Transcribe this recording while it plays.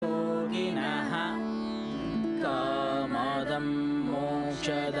अमृतं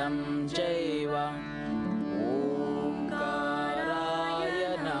मोक्षदं चैव ओंकाराय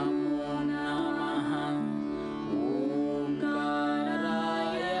नमो नमः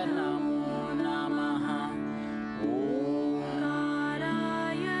ओंकाराय नमो नमः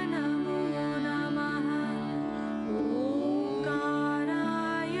ओंकाराय नमो नमः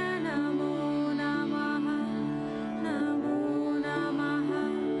ओंकाराय नमो नमः नमो नमः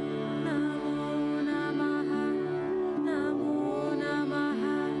नमो नमः नमो नमः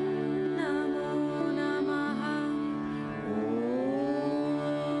नमो नमः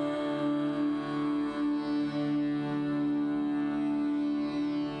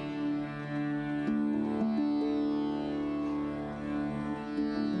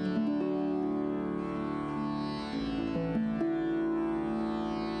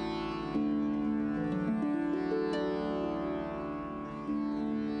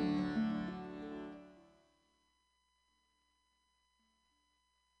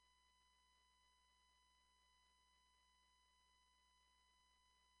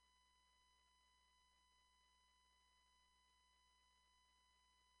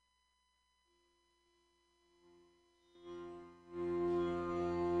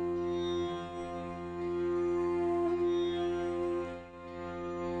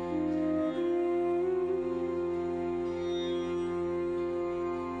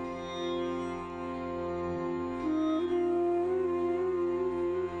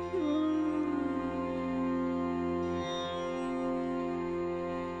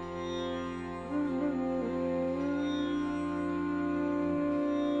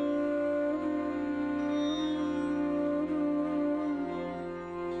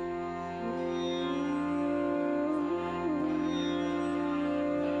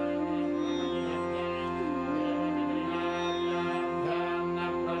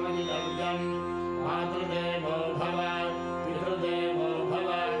मातृदेवो भव पितृदेवो भव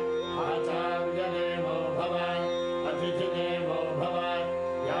आचार्यदेवो भव अतिथिदेवो भव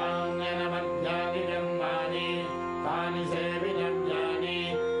यान्यनमद्यानि जन्मानि तानि सेवितव्यानि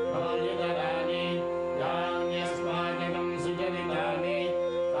भोजितराणि यान्यस्माकं सुजनितानि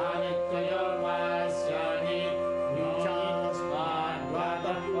तानि त्वयोपास्यानि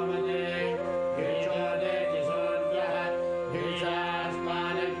नीचास्माद्वातत्वमते भेषोदेति सूर्यः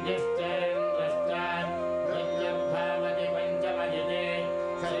भेषास्मादग्निश्चेन्द्रश्च प्रत्यग्भावति पञ्चमजिते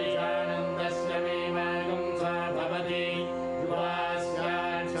सैषानन्दस्य मे मागं सा भवति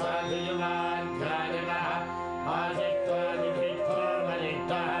युवास्यात् साधुयुवाध्यायनः आशित्वादिभिद्धो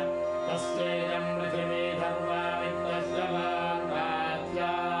बलिष्ठः तस्येदं पृथिवी धर्वा वित्तस्य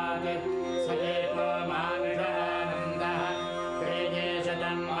मान्दास्यात् स एको मानुष आनन्दः तेजे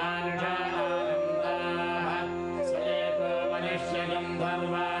शतं मानुष आनन्दाः स एको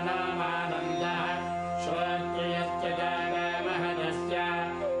मनुष्यगन्धर्वाणामानन्दः श्रोत्रियश्च जागामहनस्य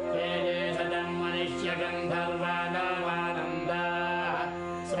तेजे शतं मनुष्यगन्धर्वाणामानन्दाः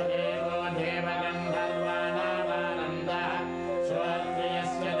स एको देवगन्धर्वाणामानन्दः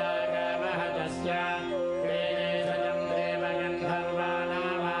श्रोत्रियस्य जागामहतस्य तेजे शतं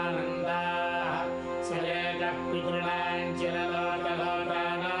देवगन्धर्वाणामानन्दाः स एकः पितॄणां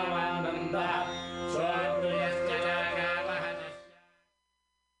चिरलोकलोकानामानन्दः श्रोत्रियश्च जागामहतस्य.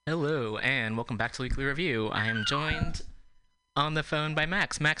 Hello, and welcome back to Weekly Review. I am joined on the phone by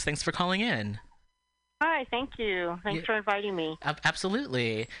Max. Max, thanks for calling in. Hi, thank you. Thanks for inviting me.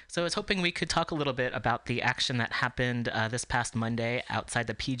 Absolutely. So I was hoping we could talk a little bit about the action that happened this past Monday outside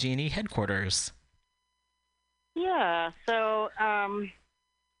the PG&E headquarters. Yeah, so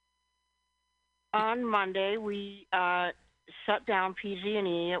on Monday we shut down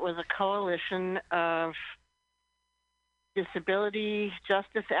PG&E. It was a coalition of disability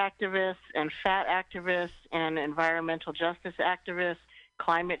justice activists and fat activists and environmental justice activists,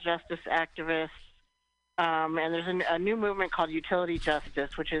 climate justice activists. And there's a new movement called Utility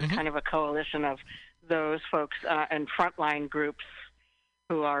Justice, which is kind of a coalition of those folks and frontline groups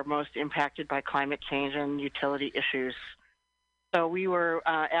who are most impacted by climate change and utility issues. So we were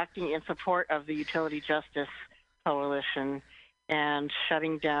acting in support of the Utility Justice Coalition and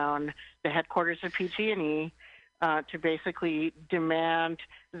shutting down the headquarters of PG&E to basically demand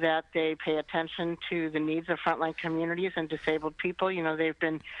that they pay attention to the needs of frontline communities and disabled people. You know, they've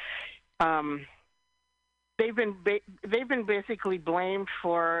been basically blamed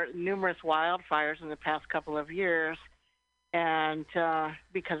for numerous wildfires in the past couple of years, and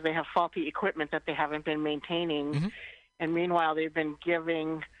because they have faulty equipment that they haven't been maintaining. And meanwhile, they've been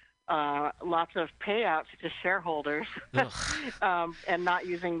giving lots of payouts to shareholders and not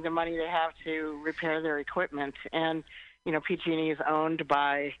using the money they have to repair their equipment. And, you know, PG&E is owned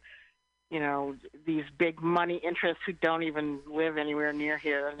by these big money interests who don't even live anywhere near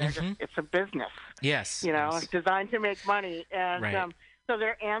here, and they're it's a business. Yes. It's designed to make money, and Right. so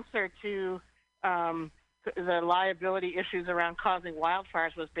their answer to the liability issues around causing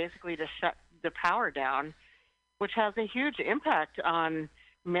wildfires was basically to shut the power down, which has a huge impact on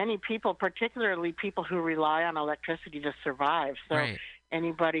many people, particularly people who rely on electricity to survive. So Right.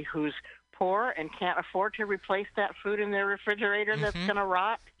 anybody who's poor and can't afford to replace that food in their refrigerator that's going to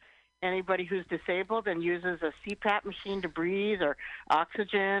rot, anybody who's disabled and uses a CPAP machine to breathe or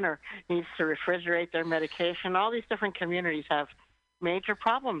oxygen or needs to refrigerate their medication, all these different communities have major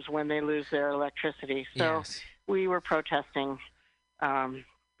problems when they lose their electricity. So Yes. we were protesting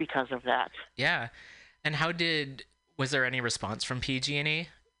because of that. Yeah. And was there any response from PG&E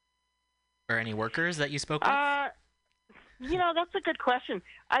or any workers that you spoke with? That's a good question.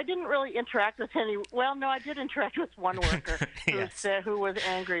 I didn't really interact with any. Well, no, I did interact with one worker Yes. who was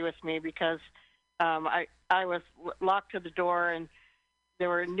angry with me because I was locked to the door, and there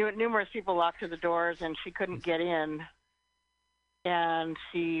were numerous people locked to the doors, and she couldn't get in. And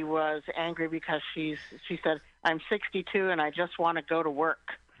she was angry because she said, "I'm 62 and I just want to go to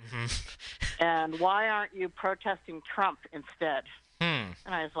work. And why aren't you protesting Trump instead?" And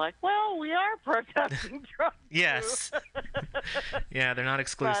I was like, "Well, we are protesting Trump." Yes. Yeah, they're not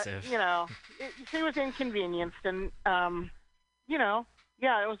exclusive. But, she was inconvenienced, and,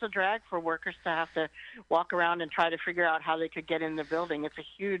 it was a drag for workers to have to walk around and try to figure out how they could get in the building. It's a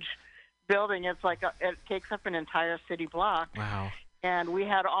huge building. It's like it takes up an entire city block. Wow. And we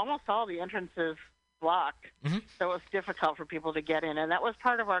had almost all the entrances blocked, so it was difficult for people to get in. And that was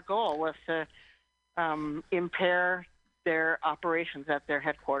part of our goal, was to impair their operations at their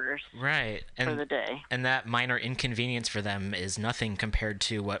headquarters Right. for the day. And that minor inconvenience for them is nothing compared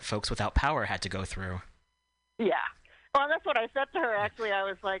to what folks without power had to go through. Yeah. Well, that's what I said to her, actually. I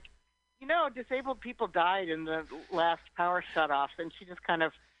was like, disabled people died in the last power shutoffs, and she just kind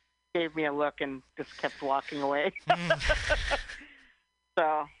of gave me a look and just kept walking away.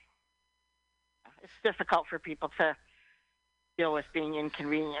 So it's difficult for people to deal with being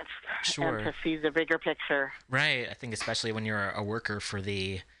inconvenienced Sure. and to see the bigger picture. Right. I think especially when you're a worker for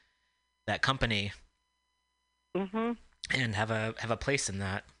that company and have a place in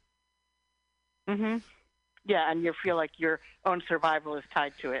that. Yeah, and you feel like your own survival is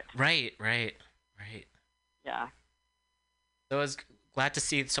tied to it. Right. Yeah. So I was glad to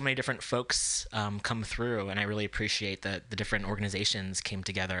see so many different folks come through, and I really appreciate that the different organizations came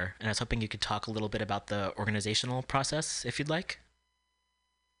together. And I was hoping you could talk a little bit about the organizational process, if you'd like.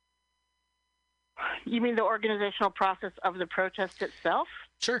 You mean the organizational process of the protest itself?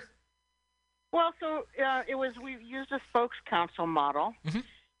 Sure. Well, so we used a spokes council model,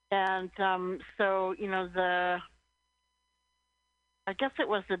 and I guess it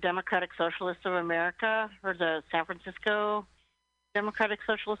was the Democratic Socialists of America or the San Francisco Democratic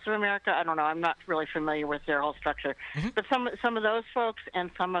Socialists of America. I don't know. I'm not really familiar with their whole structure, but some of those folks and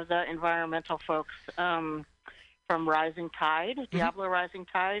some of the environmental folks from Rising Tide, Diablo Rising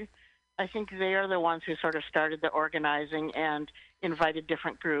Tide, I think they are the ones who sort of started the organizing and invited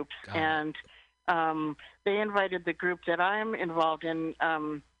different groups. And they invited the group that I'm involved in.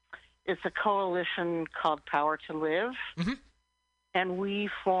 It's a coalition called Power to Live. And we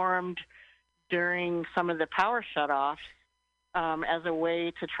formed during some of the power shutoffs as a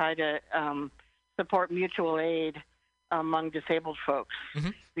way to try to support mutual aid among disabled folks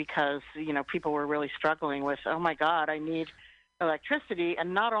because, people were really struggling with, oh, my God, I need electricity.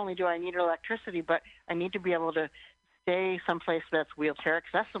 And not only do I need electricity, but I need to be able to stay someplace that's wheelchair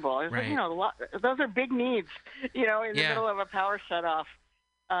accessible. Right. Those are big needs, in the middle of a power shutoff.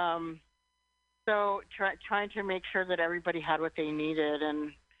 So trying to make sure that everybody had what they needed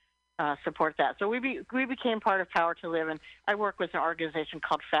and support that. So we became part of Power to Live, and I work with an organization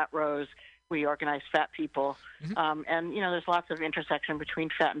called Fat Rose. We organize fat people, and there's lots of intersection between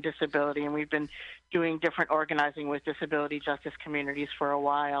fat and disability, and we've been doing different organizing with disability justice communities for a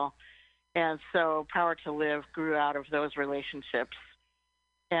while. And so Power to Live grew out of those relationships.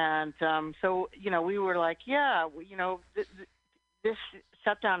 And so we were like, this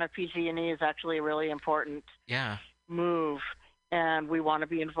shutdown of PG&E is actually a really important move, and we want to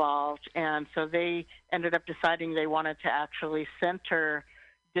be involved. And so they ended up deciding they wanted to actually center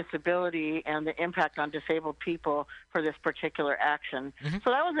disability and the impact on disabled people for this particular action.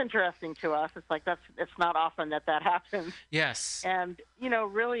 So that was interesting to us. It's like it's not often that happens. Yes. And,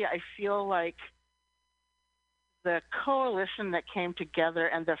 really I feel like the coalition that came together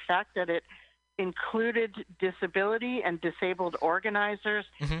and the fact that it included disability and disabled organizers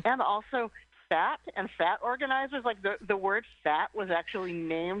and also fat and fat organizers, like the word fat was actually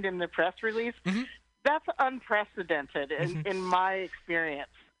named in the press release. Mm-hmm. That's unprecedented in my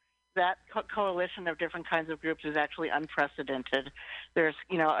experience. That coalition of different kinds of groups is actually unprecedented. There's,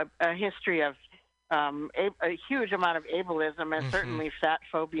 a history of a huge amount of ableism and certainly fat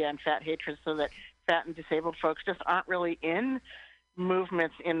phobia and fat hatred, so that fat and disabled folks just aren't really in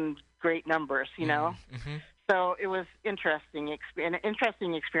movements in great numbers, Mm-hmm. So it was an interesting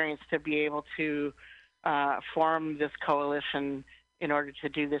experience to be able to form this coalition in order to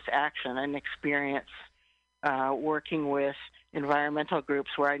do this action, and experience working with environmental groups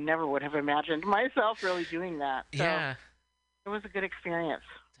where I never would have imagined myself really doing that. So Yeah. it was a good experience.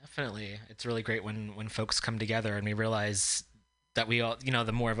 Definitely. It's really great when folks come together and we realize that we all,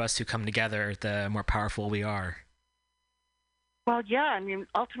 the more of us who come together, the more powerful we are. Well, yeah,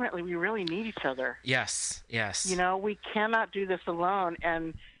 ultimately we really need each other. Yes. We cannot do this alone,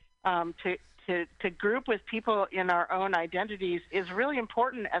 and to group with people in our own identities is really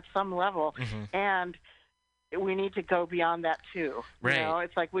important at some level, and we need to go beyond that too. Right.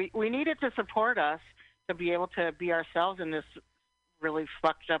 It's like we need it to support us to be able to be ourselves in this really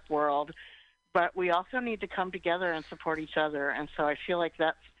fucked up world, but we also need to come together and support each other. And so I feel like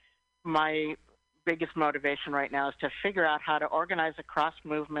that's my biggest motivation right now, is to figure out how to organize across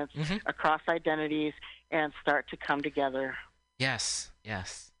movements, across identities, and start to come together. Yes.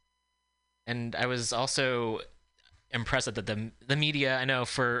 And I was also impressed that the media, I know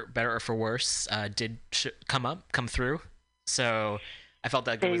for better or for worse, did come through. So I felt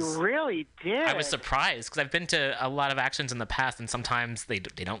that they really did. I was surprised because I've been to a lot of actions in the past, and sometimes they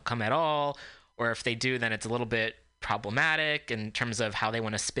don't come at all, or if they do, then it's a little bit problematic in terms of how they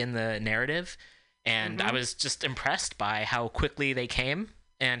want to spin the narrative. And I was just impressed by how quickly they came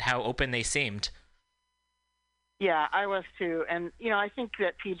and how open they seemed. Yeah, I was too. And, I think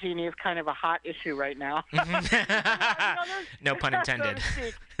that PG&E is kind of a hot issue right now. No pun intended.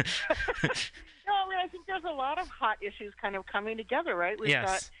 No, I think there's a lot of hot issues kind of coming together, right? We've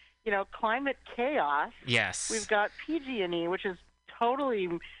got, climate chaos. Yes. We've got PG&E, which is totally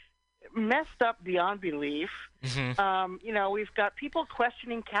messed up beyond belief. We've got people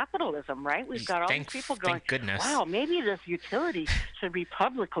questioning capitalism, right? We've got all these people going, thank goodness. Wow, maybe this utility should be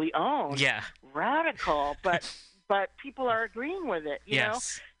publicly owned. Yeah. Radical, but people are agreeing with it, you know?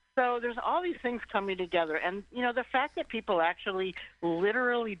 So there's all these things coming together. And, the fact that people actually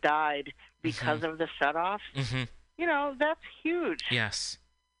literally died because of the shutoffs, that's huge. Yes.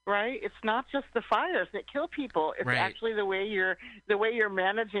 Right? It's not just the fires that kill people. It's actually the way you're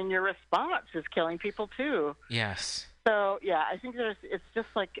managing your response is killing people too. Yes. So yeah, I think it's just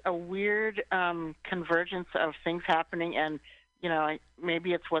like a weird convergence of things happening, and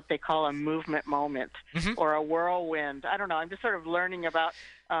maybe it's what they call a movement moment or a whirlwind. I don't know. I'm just sort of learning about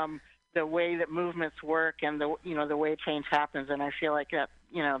the way that movements work and the way change happens, and I feel like that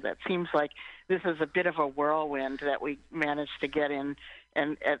that seems like this is a bit of a whirlwind that we managed to get in.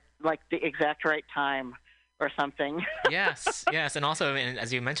 And at like the exact right time or something. Yes, and also,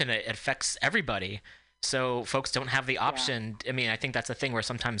 as you mentioned, it affects everybody. So folks don't have the option. I think that's the thing where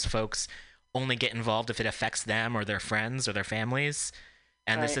sometimes folks only get involved if it affects them or their friends or their families.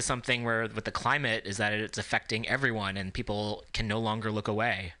 And this is something where with the climate is that it's affecting everyone, and people can no longer look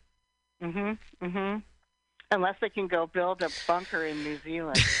away. Unless they can go build a bunker in New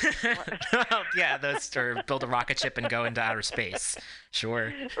Zealand. Or build a rocket ship and go into outer space.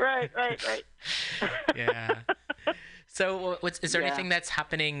 Sure. Right. Yeah. So is there anything that's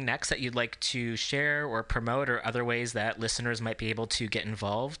happening next that you'd like to share or promote, or other ways that listeners might be able to get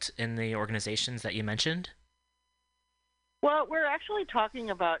involved in the organizations that you mentioned? Well, we're actually talking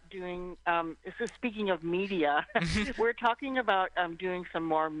about doing, speaking of media, we're talking about doing some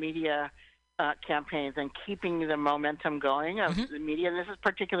more media campaigns and keeping the momentum going of the media. And this is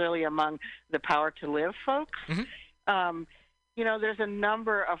particularly among the Power to Live folks. There's a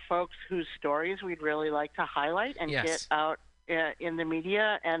number of folks whose stories we'd really like to highlight and get out in the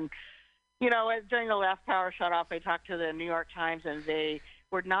media. And, during the last power shutoff, I talked to the New York Times, and they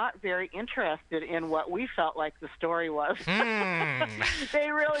were not very interested in what we felt like the story was. They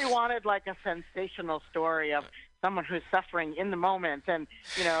really wanted like a sensational story of someone who's suffering in the moment, and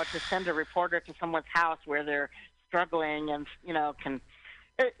to send a reporter to someone's house where they're struggling, and it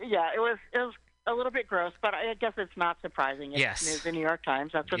was a little bit gross, but I guess it's not surprising. It's the New York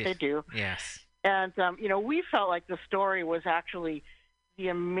Times. That's what they do. Yes. And we felt like the story was actually the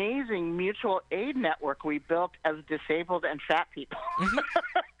amazing mutual aid network we built as disabled and fat people.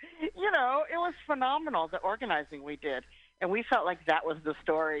 It was phenomenal, the organizing we did. and we felt like that was the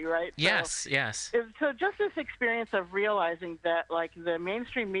story, right? Yes, yes. So just this experience of realizing that, like, the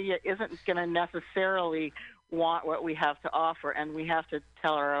mainstream media isn't going to necessarily want what we have to offer, and we have to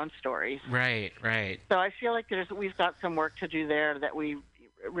tell our own stories. Right, right. So I feel like we've got some work to do there that we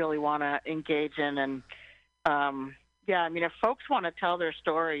really want to engage in. And yeah, I mean, if folks want to tell their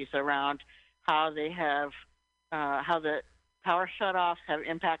stories around how they have, how the power shutoffs have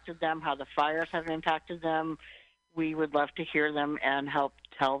impacted them, how the fires have impacted them, we would love to hear them and help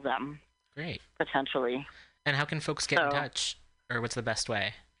tell them. Great. Potentially. And how can folks get in touch, or what's the best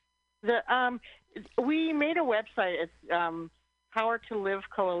way? We made a website. It's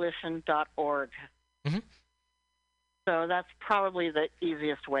powertolivecoalition.org. Mm-hmm. So that's probably the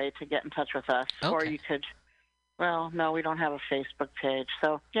easiest way to get in touch with us. Okay. Or you could, well, no, we don't have a Facebook page.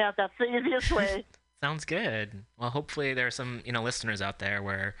 So, yeah, that's the easiest way. Sounds good. Well, hopefully there are some, listeners out there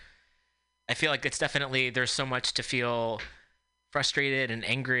where I feel like it's definitely, there's so much to feel frustrated and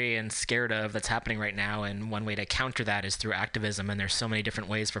angry and scared of that's happening right now. And one way to counter that is through activism. And there's so many different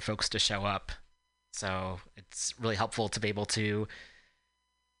ways for folks to show up. So it's really helpful to be able to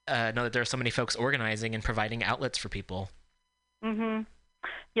know that there are so many folks organizing and providing outlets for people. Mm-hmm.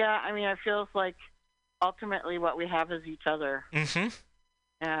 Yeah, I mean, it feels like ultimately what we have is each other. Mm-hmm.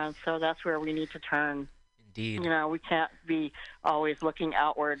 And so that's where we need to turn. Indeed. We can't be always looking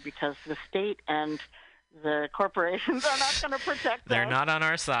outward because the state and the corporations are not going to protect us. They're not on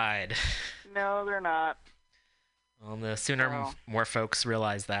our side. No, they're not. Well, the sooner more folks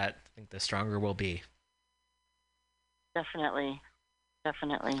realize that, I think the stronger we'll be. Definitely.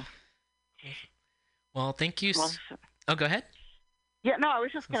 Well, thank you. Oh, go ahead. Yeah, no, I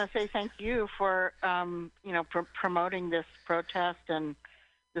was just going to say thank you for, promoting this protest and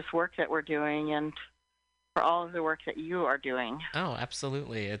this work that we're doing, and for all of the work that you are doing. Oh,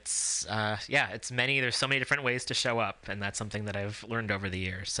 absolutely. It's, there's so many different ways to show up, and that's something that I've learned over the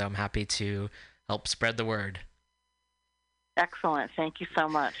years. So I'm happy to help spread the word. Excellent. Thank you so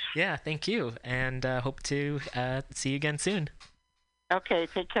much. Yeah, thank you. And hope to see you again soon. Okay,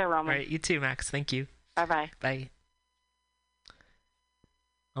 take care, Roman. All right, you too, Max. Thank you. Bye-bye. Bye.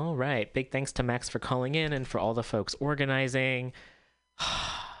 All right. Big thanks to Max for calling in and for all the folks organizing.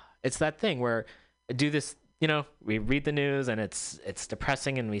 It's that thing where I do this, we read the news and it's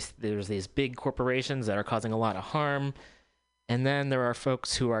depressing, and there's these big corporations that are causing a lot of harm. And then there are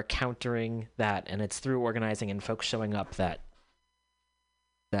folks who are countering that, and it's through organizing and folks showing up that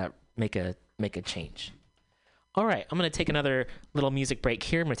make a change. All right, I'm going to take another little music break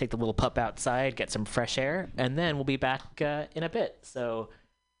here. I'm going to take the little pup outside, get some fresh air, and then we'll be back in a bit. So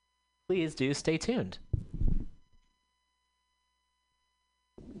please do stay tuned.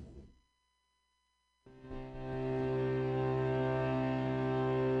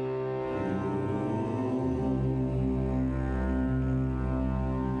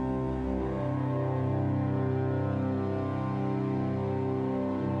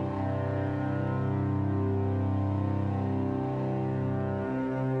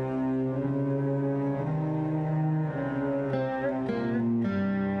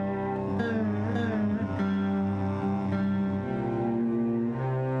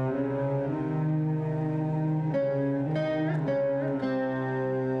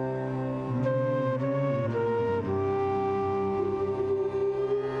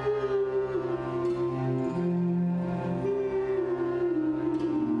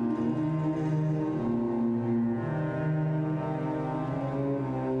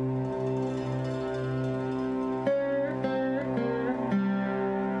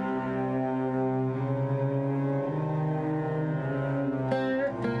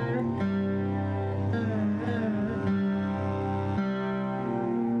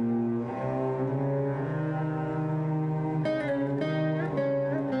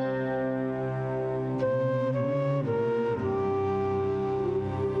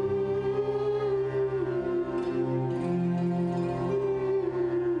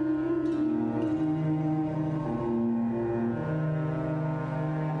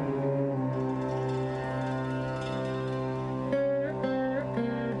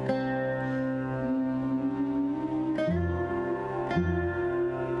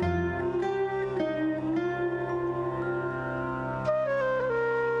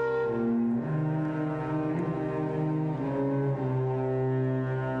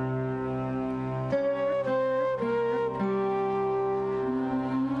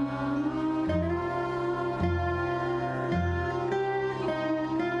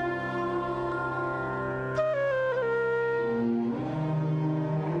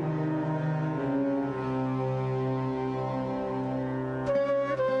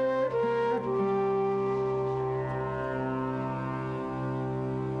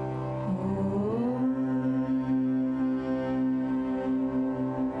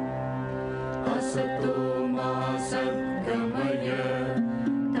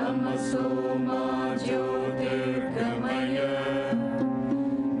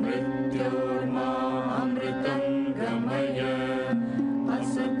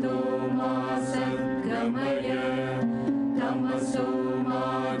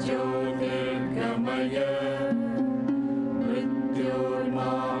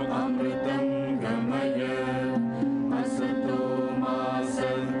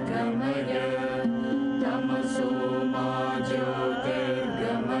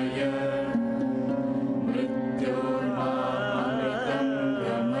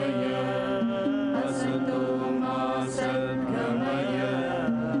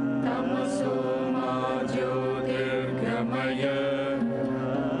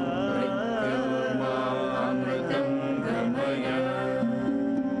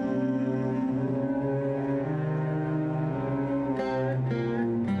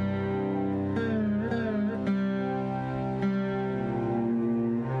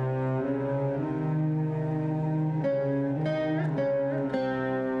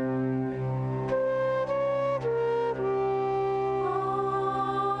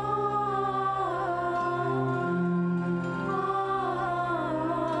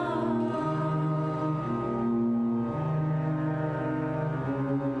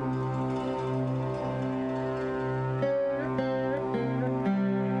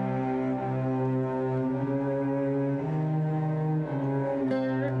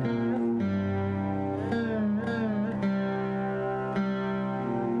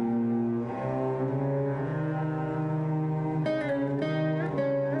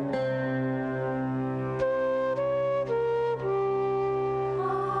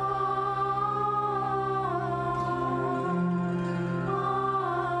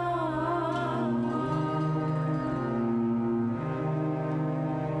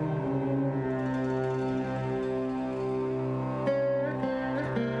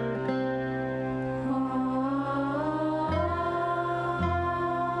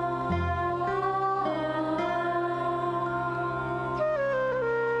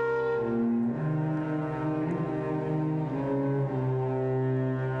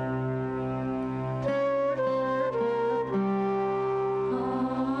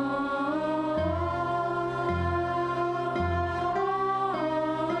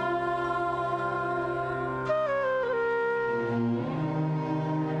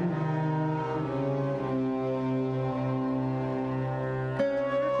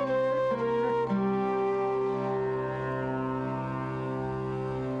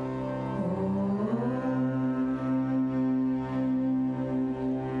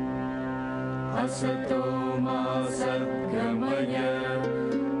 असतो मा सद्गमय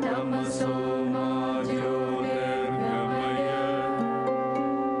तमसो मा ज्योतिर्गमय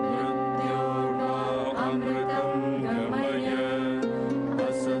मृत्योर्मा अमृतं गमय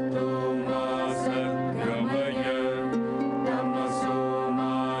असतो मा सद्गमय तमसो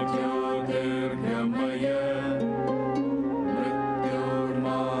मा ज्योतिर्गमय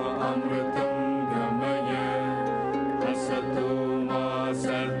मृत्योर्मा अमृतं गमय असतो मा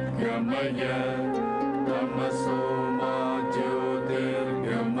सद्गमय तमसो मा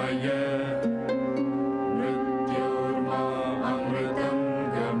ज्योतिर्गमय मृत्योर्मा अमृतं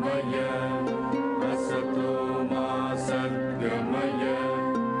गमय असतो मा सद्गमय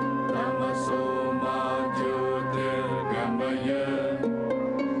तमसो मा ज्योतिर्गमय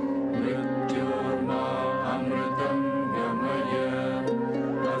मृत्योर्मा अमृतं गमय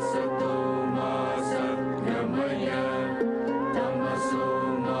असतो मा सद्गमय तमसो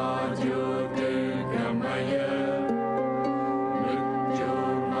मा ज्योतिर्गमय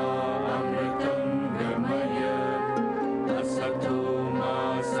मृत्योर्मा अमृतं गमय असतो मा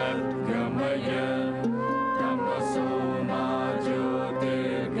सद्गमय तमसो मा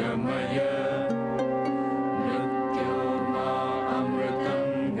ज्योतिर्गमय मृत्योर्मा अमृतं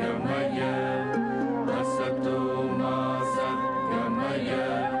गमय असतो मा सद्गमय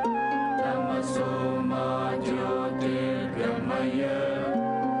तमसो मा ज्योतिर्गमय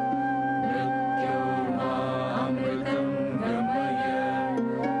मृत्योर्मा अमृतं गमय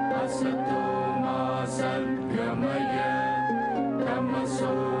असतो मा सद्गमय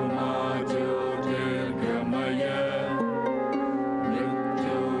तमसो मा ज्योतिर्गमय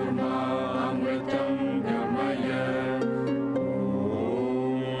मृत्योर्मा अमृतं गमय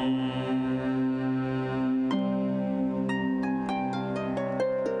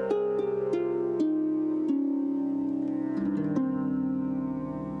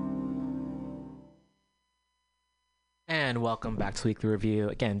And welcome back to Weekly Review.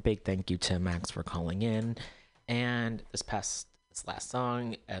 Again, big thank you to Max for calling in. And this last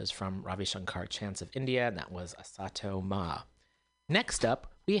song is from Ravi Shankar Chants of India, and that was Asato Ma. Next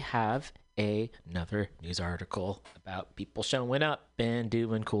up, we have another news article about people showing up and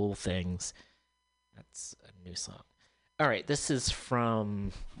doing cool things. That's a new song. All right, this is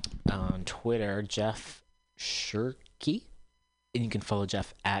from on Twitter, Jeff Shirky. And you can follow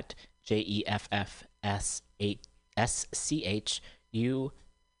Jeff at JEFFSCHUHRKE.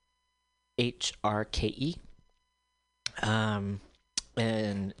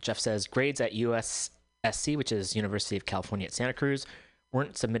 And Jeff says grades at USSC, which is University of California at Santa Cruz,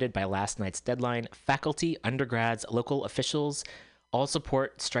 weren't submitted by last night's deadline. Faculty, undergrads, local officials all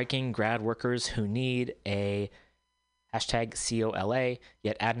support striking grad workers who need a hashtag COLA,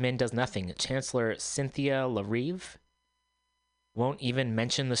 yet admin does nothing. Chancellor Cynthia LaRive won't even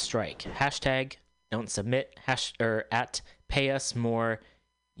mention the strike. Hashtag don't submit, at pay us more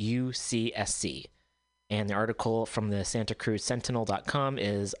UCSC. And the article from the Santa Cruz Sentinel.com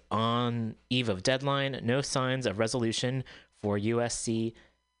is on eve of deadline, no signs of resolution for UCSC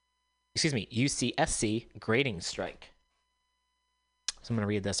grading strike. So I'm going to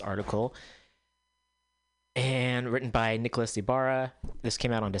read this article. And written by Nicholas Ibarra. This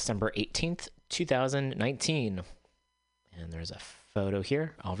came out on December 18th, 2019. And there's a photo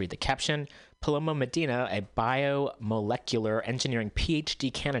here. I'll read the caption. Paloma Medina, a biomolecular engineering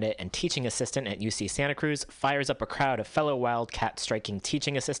PhD candidate and teaching assistant at UC Santa Cruz, fires up a crowd of fellow Wildcat striking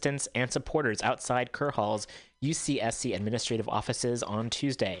teaching assistants and supporters outside Kerr Hall's UCSC administrative offices on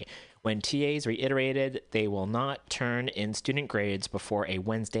Tuesday, when TAs reiterated they will not turn in student grades before a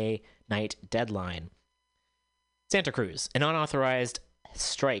Wednesday night deadline. Santa Cruz, an unauthorized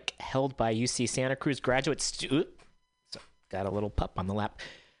strike held by UC Santa Cruz graduate got a little pup on the lap.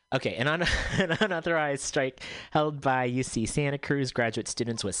 Okay, an unauthorized strike held by UC Santa Cruz graduate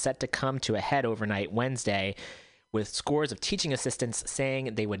students was set to come to a head overnight Wednesday, with scores of teaching assistants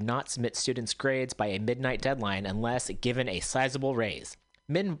saying they would not submit students' grades by a midnight deadline unless given a sizable raise.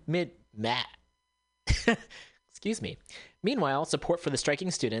 Excuse me. Meanwhile, support for the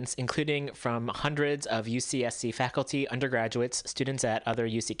striking students, including from hundreds of UCSC faculty, undergraduates, students at other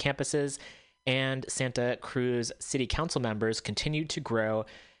UC campuses, and Santa Cruz City Council members, continued to grow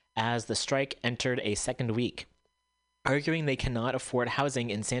as the strike entered a second week. Arguing they cannot afford housing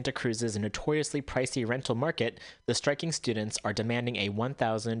in Santa Cruz's notoriously pricey rental market, the striking students are demanding a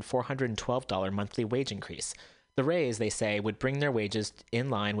 $1,412 monthly wage increase. The raise, they say, would bring their wages in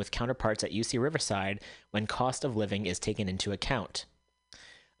line with counterparts at UC Riverside when cost of living is taken into account.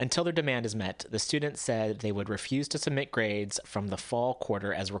 Until their demand is met, the students said they would refuse to submit grades from the fall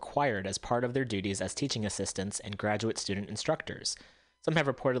quarter as required as part of their duties as teaching assistants and graduate student instructors. Some have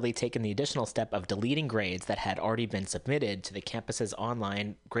reportedly taken the additional step of deleting grades that had already been submitted to the campus's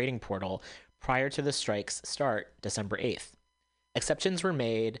online grading portal prior to the strike's start December 8th. Exceptions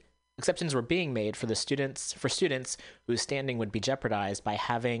were being made for students whose standing would be jeopardized by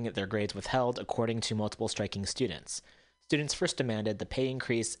having their grades withheld, according to multiple striking students. Students first demanded the pay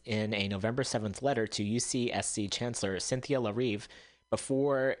increase in a November 7th letter to UCSC Chancellor Cynthia LaRive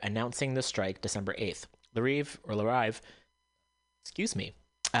before announcing the strike December 8th. LaRive,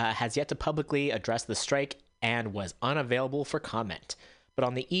 has yet to publicly address the strike and was unavailable for comment. But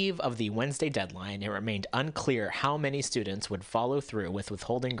on the eve of the Wednesday deadline, it remained unclear how many students would follow through with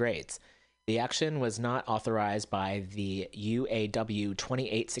withholding grades. The action was not authorized by the UAW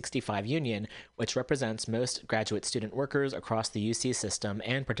 2865 union, which represents most graduate student workers across the UC system,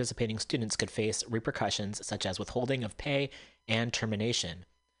 and participating students could face repercussions such as withholding of pay and termination.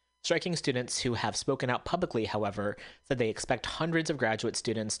 Striking students who have spoken out publicly, however, said they expect hundreds of graduate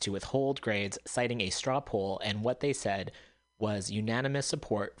students to withhold grades, citing a straw poll and what they said was unanimous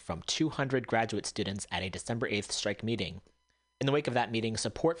support from 200 graduate students at a December 8th strike meeting. In the wake of that meeting,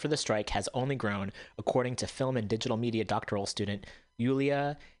 support for the strike has only grown, according to film and digital media doctoral student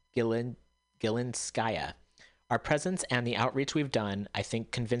Yulia Gilinskaya. Our presence and the outreach we've done, I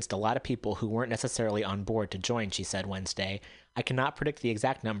think, convinced a lot of people who weren't necessarily on board to join, she said Wednesday. I cannot predict the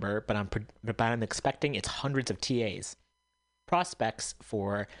exact number, but I'm expecting it's hundreds of TAs. Prospects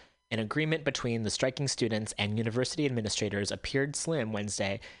for an agreement between the striking students and university administrators appeared slim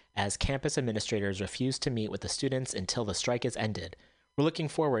Wednesday as campus administrators refused to meet with the students until the strike is ended. We're looking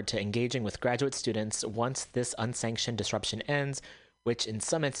forward to engaging with graduate students once this unsanctioned disruption ends, which in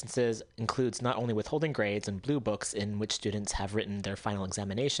some instances includes not only withholding grades and blue books in which students have written their final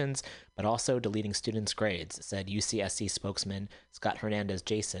examinations, but also deleting students' grades, said UCSC spokesman Scott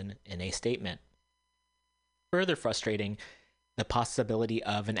Hernandez-Jason in a statement. Further frustrating the possibility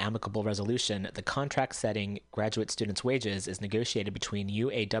of an amicable resolution, the contract setting graduate students' wages is negotiated between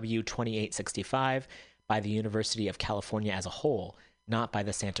UAW 2865 by the University of California as a whole, not by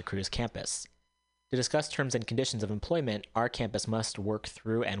the Santa Cruz campus. To discuss terms and conditions of employment, our campus must work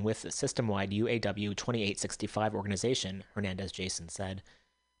through and with the system-wide UAW 2865 organization, Hernandez-Jason said.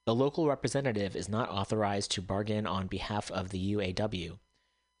 The local representative is not authorized to bargain on behalf of the UAW.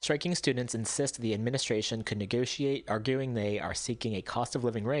 Striking students insist the administration could negotiate, arguing they are seeking a cost of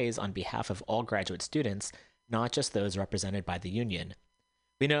living raise on behalf of all graduate students, not just those represented by the union.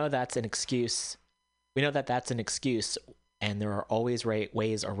 We know that's an excuse, and there are always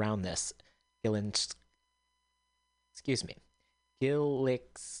ways around this, Gilinskaya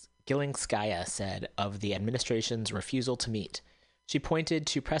said of the administration's refusal to meet. She pointed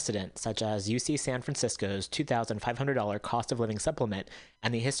to precedent such as UC San Francisco's $2,500 cost of living supplement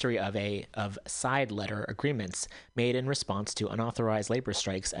and the history of side letter agreements made in response to unauthorized labor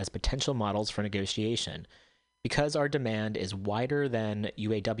strikes as potential models for negotiation. Because our demand is wider than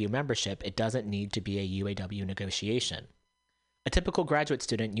UAW membership, it doesn't need to be a UAW negotiation. A typical graduate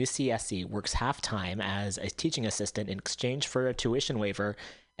student UCSC works half-time as a teaching assistant in exchange for a tuition waiver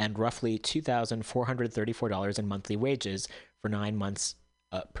and roughly $2,434 in monthly wages for 9 months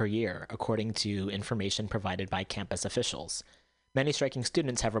per year, according to information provided by campus officials. Many striking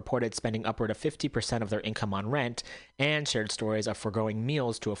students have reported spending upward of 50% of their income on rent and shared stories of foregoing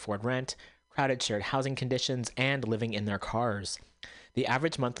meals to afford rent, crowded shared housing conditions, and living in their cars. The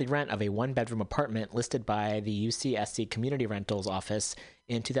average monthly rent of a one-bedroom apartment listed by the UCSC Community Rentals Office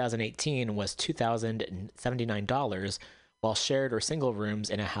in 2018 was $2,079, while shared or single rooms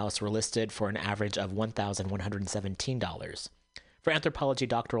in a house were listed for an average of $1,117. For anthropology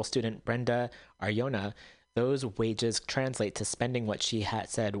doctoral student Brenda Ariona, those wages translate to spending what she had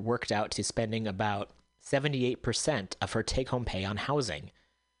said worked out to spending about 78% of her take-home pay on housing.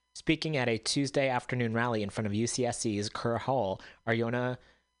 Speaking at a Tuesday afternoon rally in front of UCSC's Kerr Hall, Arjona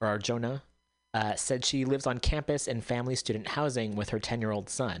said she lives on campus in family student housing with her 10-year-old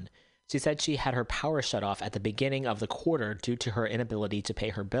son. She said she had her power shut off at the beginning of the quarter due to her inability to pay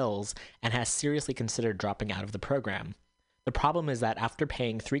her bills and has seriously considered dropping out of the program. The problem is that after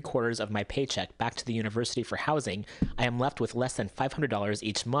paying 3/4 of my paycheck back to the university for housing, I am left with less than $500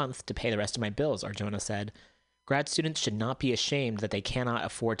 each month to pay the rest of my bills, Arjona said. Grad students should not be ashamed that they cannot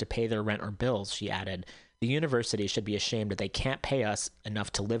afford to pay their rent or bills, she added. The university should be ashamed that they can't pay us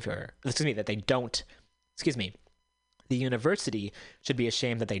enough to live here. The university should be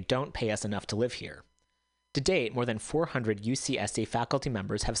ashamed that they don't pay us enough to live here. To date, more than 400 UCSC faculty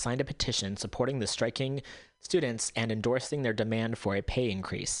members have signed a petition supporting the striking students and endorsing their demand for a pay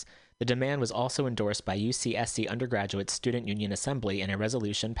increase. The demand was also endorsed by UCSC Undergraduate Student Union Assembly in a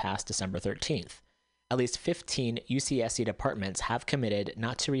resolution passed December 13th. at least 15 UCSC departments have committed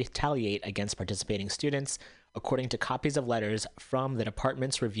not to retaliate against participating students, according to copies of letters from the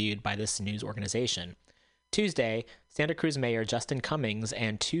departments reviewed by this news organization. Tuesday, Santa Cruz Mayor Justin Cummings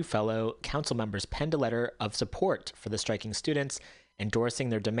and 2 fellow council members penned a letter of support for the striking students, endorsing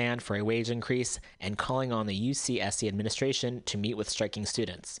their demand for a wage increase and calling on the UCSC administration to meet with striking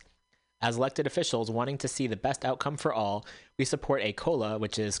students. As elected officials wanting to see the best outcome for all, we support a COLA,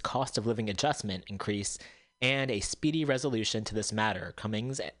 which is cost of living adjustment increase, and a speedy resolution to this matter,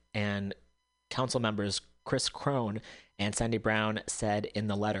 Cummings and council members Chris Crone and Sandy Brown said in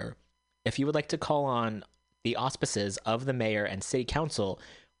the letter. If you would like to call on the auspices of the mayor and city council,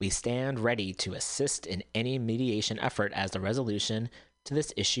 we stand ready to assist in any mediation effort as the resolution to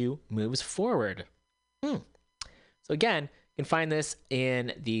this issue moves forward. So again, you can find this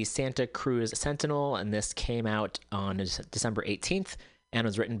in the Santa Cruz Sentinel, and this came out on December 18th and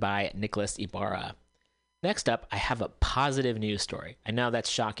was written by Nicholas Ibarra. Next up, I have a positive news story. I know that's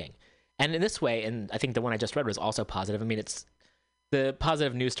shocking. And in this way, and I think the one I just read was also positive. I mean, the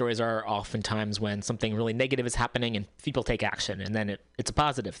positive news stories are oftentimes when something really negative is happening and people take action, and then it's a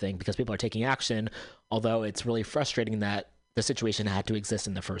positive thing because people are taking action, although it's really frustrating that the situation had to exist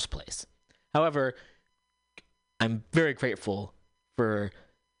in the first place. However, I'm very grateful for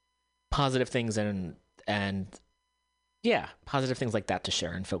positive things and positive things like that to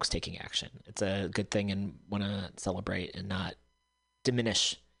share and folks taking action. It's a good thing and want to celebrate and not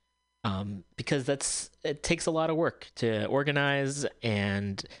diminish, because it takes a lot of work to organize,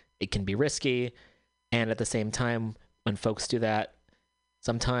 and it can be risky. And at the same time, when folks do that,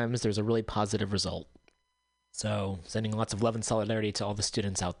 sometimes there's a really positive result. So sending lots of love and solidarity to all the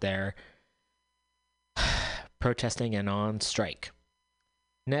students out there protesting and on strike.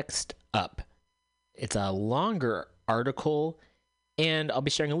 Next up, it's a longer article, and I'll be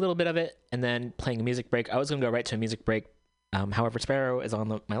sharing a little bit of it and then playing a music break. I was going to go right to a music break. However, Sparrow is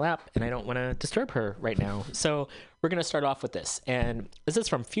on my lap, and I don't want to disturb her right now. So we're going to start off with this. And this is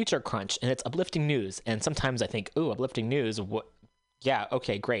from Future Crunch, and it's uplifting news. And sometimes I think, ooh, uplifting news. What? Yeah,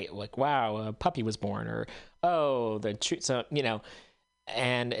 okay, great. Like, wow, a puppy was born, or, oh, so,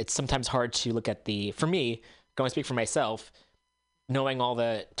 and it's sometimes hard to look at for me, going to speak for myself, knowing all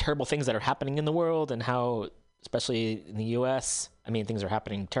the terrible things that are happening in the world and how, especially in the U.S., I mean,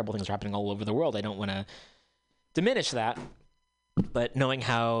 terrible things are happening all over the world. I don't want to diminish that. But knowing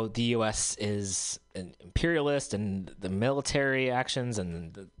how the U.S. is an imperialist and the military actions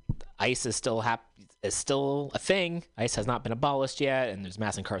and the ICE is still a thing. ICE has not been abolished yet, and there's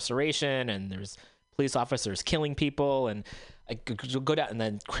mass incarceration, and there's police officers killing people, and I could go down, and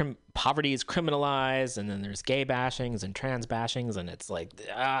then poverty is criminalized, and then there's gay bashings and trans bashings, and it's like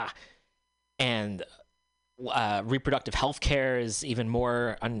and reproductive health care is even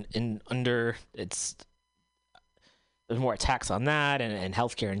more there's more attacks on that and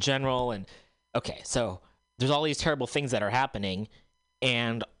healthcare in general. And okay, so there's all these terrible things that are happening.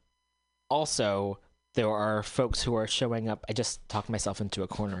 And also there are folks who are showing up. I just talked myself into a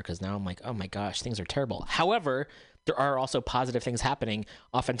corner because now I'm like, oh my gosh, things are terrible. However, there are also positive things happening,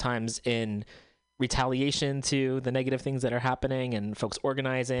 oftentimes in retaliation to the negative things that are happening and folks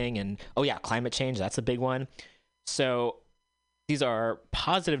organizing. And oh yeah, climate change, that's a big one. So these are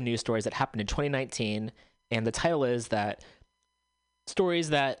positive news stories that happened in 2019. And the title is that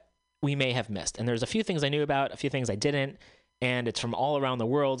stories that we may have missed. And there's a few things I knew about, a few things I didn't, and it's from all around the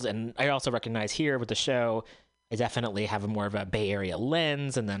world. And I also recognize here with the show, I definitely have more of a Bay Area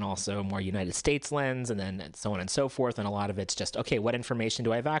lens, and then also more United States lens, and then so on and so forth. And a lot of it's just, okay, what information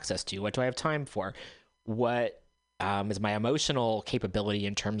do I have access to? What do I have time for? What is my emotional capability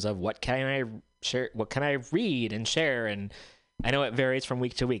in terms of what can I share? What can I read and share? And I know it varies from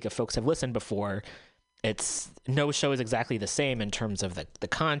week to week. If folks have listened before, no show is exactly the same in terms of the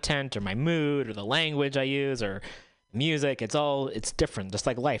content or my mood or the language I use or music. It's different, just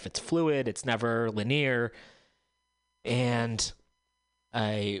like life. It's fluid. It's never linear. And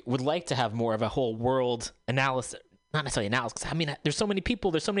I would like to have more of a whole world analysis, not necessarily analysis. I mean, there's so many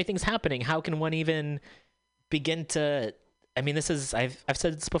people, there's so many things happening. How can one even begin to, I mean, I've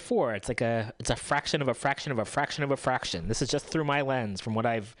said this before. It's like it's a fraction of a fraction of a fraction of a fraction. This is just through my lens from what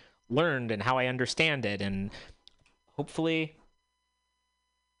I've learned and how I understand it, and hopefully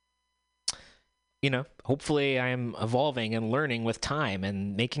I'm evolving and learning with time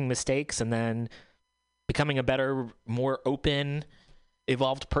and making mistakes and then becoming a better, more open,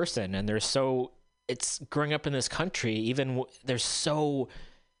 evolved person. And it's growing up in this country, the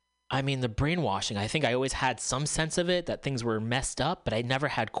brainwashing, I think I always had some sense of it, that things were messed up, but I never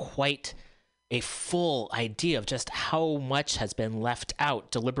had quite a full idea of just how much has been left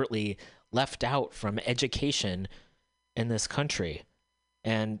out deliberately, left out from education in this country,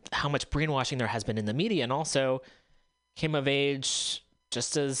 and how much brainwashing there has been in the media, and also came of age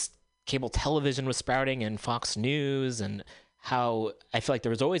just as cable television was sprouting and Fox News, and how I feel like there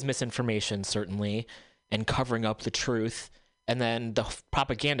was always misinformation, certainly, and covering up the truth. And then the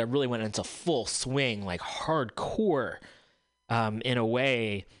propaganda really went into full swing, like hardcore, in a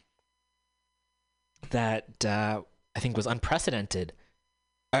way that I think was unprecedented,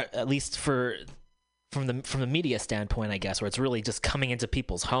 at least from the media standpoint, I guess, where it's really just coming into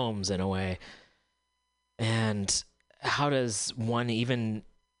people's homes in a way. And how does one even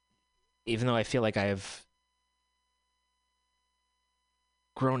though I feel like I've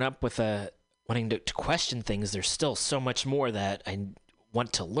grown up with wanting to question things, there's still so much more that I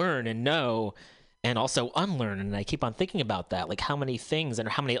want to learn and know, and also unlearn. And I keep on thinking about that, like how many things and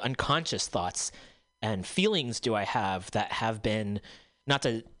how many unconscious thoughts and feelings do I have that have been not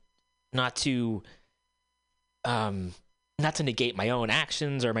to negate my own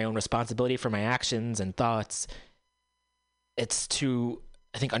actions or my own responsibility for my actions and thoughts. It's to,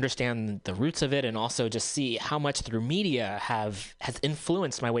 I think, understand the roots of it, and also just see how much through media has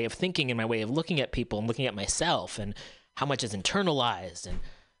influenced my way of thinking and my way of looking at people and looking at myself, and how much is internalized. And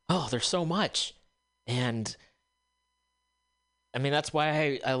there's so much. And I mean, that's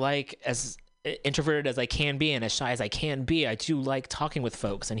why I like, as introverted as I can be and as shy as I can be, I do like talking with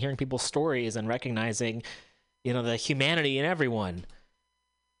folks and hearing people's stories and recognizing, the humanity in everyone.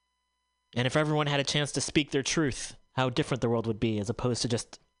 And if everyone had a chance to speak their truth, how different the world would be, as opposed to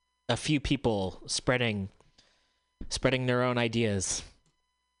just a few people spreading their own ideas.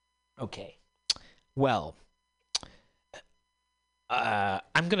 Okay. Well,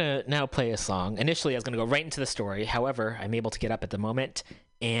 I'm going to now play a song. Initially, I was going to go right into the story. However, I'm able to get up at the moment,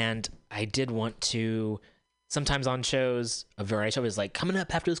 and I did want to, sometimes on shows, a variety show is like, coming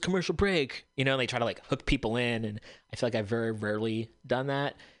up after this commercial break, they try to like hook people in, and I feel like I've very rarely done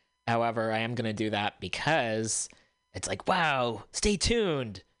that. However, I am going to do that because it's like, wow, stay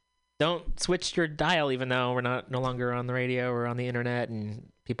tuned. Don't switch your dial, even though we're no longer on the radio or on the internet, and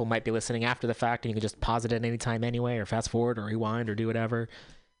people might be listening after the fact, and you can just pause it at any time anyway, or fast forward or rewind or do whatever.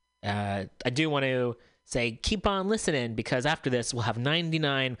 I do want to say, keep on listening, because after this, we'll have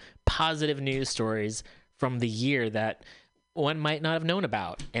 99 positive news stories from the year that one might not have known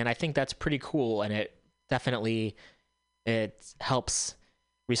about. And I think that's pretty cool, and it definitely helps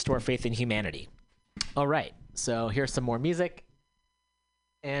restore faith in humanity. All right, so here's some more music,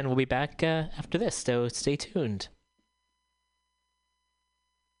 and we'll be back after this, so stay tuned.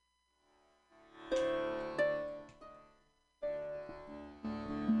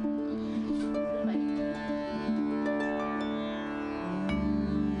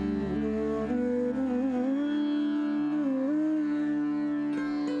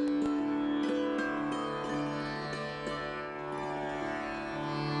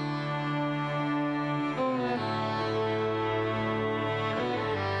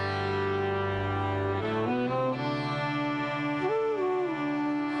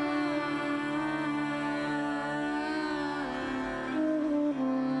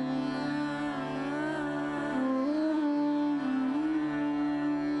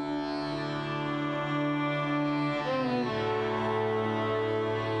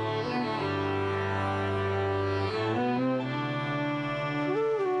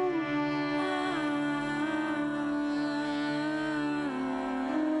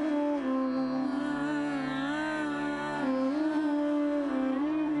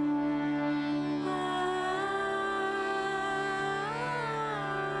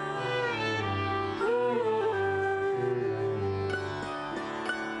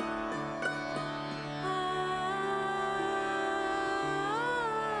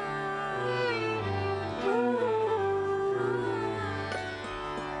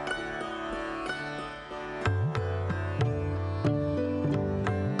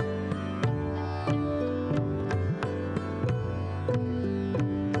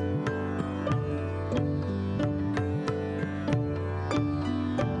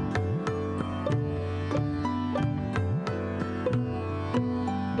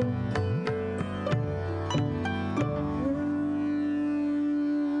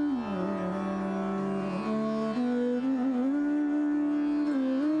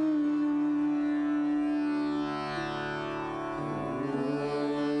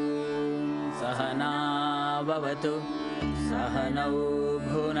 सहनावतु सहनौ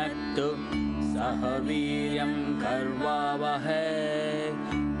भुनक्तु सह वीर्यं कर्वावहै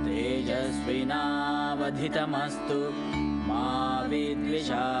तेजस्विनावधितमस्तु मा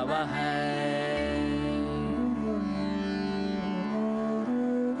विद्विषावहै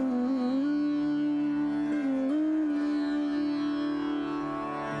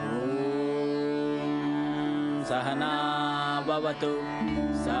सहना भवतु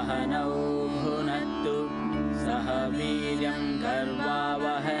सहनौ भुनक्तु सह वीर्यं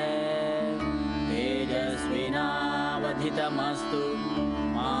कर्वावहै तेजस्विनावधितमस्तु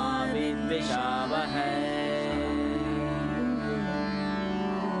मा विद्विषावहै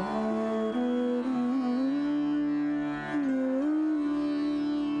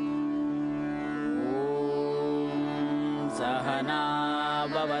सहना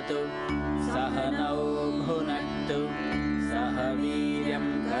भवतु सहनौ भुनक्तु सह वीर्यं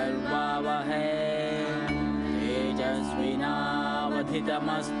कर्वावहै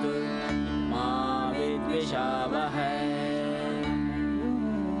तेजस्विनावधितमस्तु मा विद्विषावहै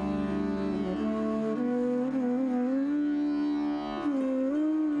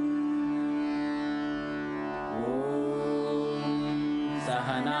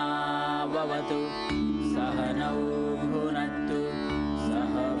सहना भवतु सहनौ भुनक्तु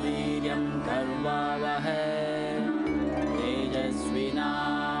सह वीर्यं कर्वावहै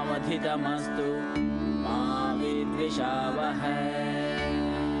तेजस्विनावधितमस्तु मा विद्विषावहै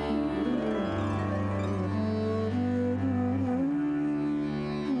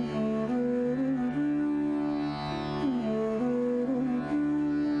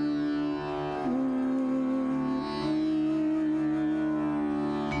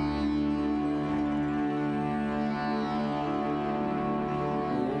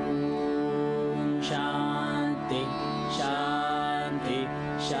शांति शांति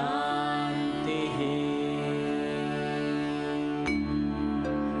शांति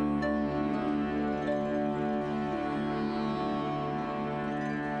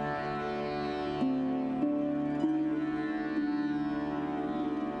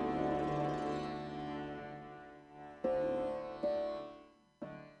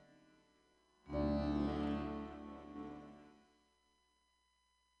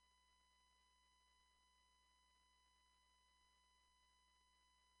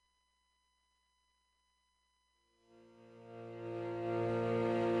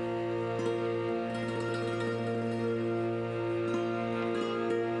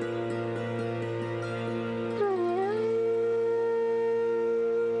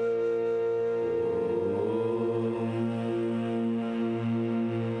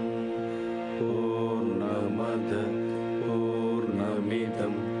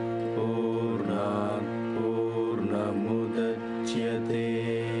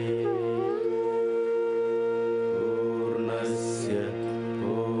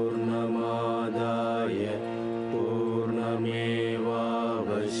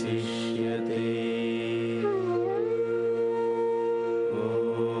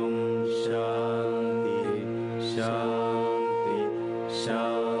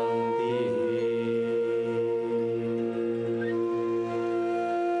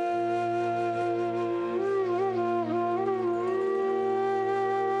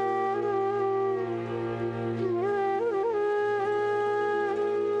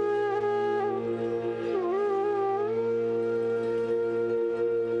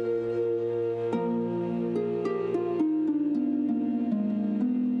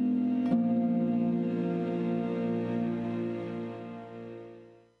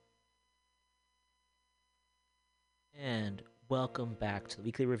And welcome back to the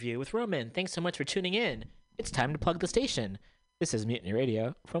Weekly Review with Roman. Thanks so much for tuning in. It's time to plug the station. This is Mutiny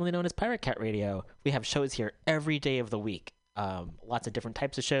Radio, formerly known as Pirate Cat Radio. We have shows here every day of the week. Lots of different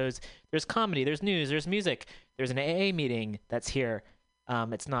types of shows. There's comedy, there's news, there's music. There's an AA meeting that's here.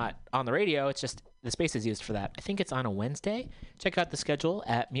 It's not on the radio, it's just the space is used for that. I think it's on a Wednesday. Check out the schedule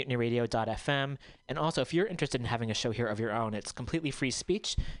at mutinyradio.fm. And also, if you're interested in having a show here of your own, it's completely free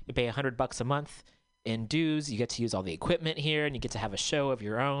speech. You pay $100 a month in dues. You get to use all the equipment here, and you get to have a show of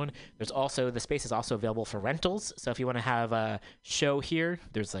your own. There's also, the space is also available for rentals. So if you want to have a show here,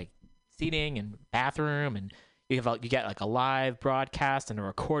 there's like seating and bathroom, and you get like a live broadcast and a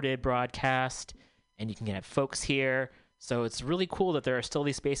recorded broadcast, and you can get folks here. So it's really cool that there are still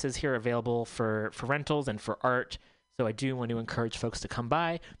these spaces here available for rentals and for art. So I do want to encourage folks to come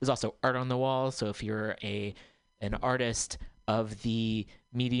by. There's also art on the walls. So if you're an artist of the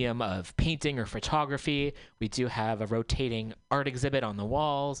medium of painting or photography, we do have a rotating art exhibit on the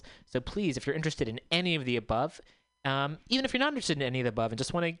walls. So please, if you're interested in any of the above, even if you're not interested in any of the above and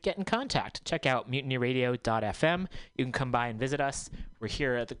just want to get in contact, check out mutinyradio.fm. You can come by and visit us. We're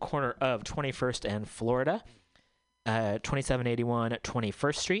here at the corner of 21st and Florida. 2781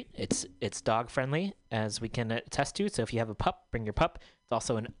 21st Street. It's dog friendly, as we can attest to. So if you have a pup, bring your pup. It's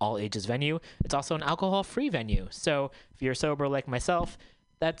also an all ages venue. It's also an alcohol free venue. So if you're sober like myself,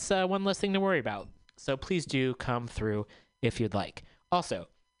 that's one less thing to worry about. So please do come through if you'd like. Also,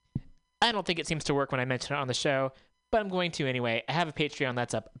 I don't think it seems to work when I mention it on the show, but I'm going to anyway. I have a Patreon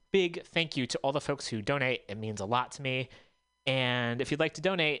that's up. Big thank you to all the folks who donate. It means a lot to me. And if you'd like to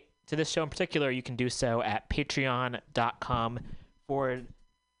donate to this show in particular, you can do so at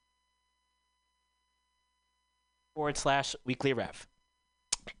patreon.com/weeklyrev.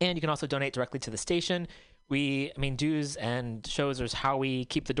 And you can also donate directly to the station. Dues and shows is how we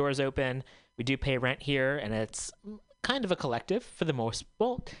keep the doors open. We do pay rent here, and it's kind of a collective for the most,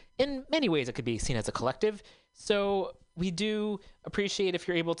 well, in many ways it could be seen as a collective. So we do appreciate if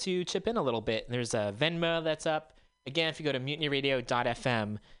you're able to chip in a little bit. There's a Venmo that's up. Again, if you go to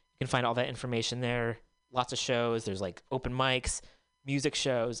mutinyradio.fm, you can find all that information there. Lots of shows. There's like open mics, music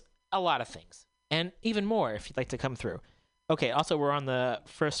shows, a lot of things. And even more if you'd like to come through. Okay, also we're on the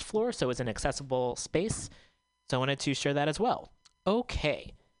first floor, so it's an accessible space. So I wanted to share that as well.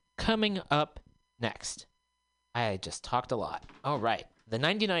 Okay, coming up next. I just talked a lot. All right, the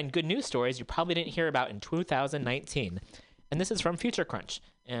 99 good news stories you probably didn't hear about in 2019. And this is from Future Crunch.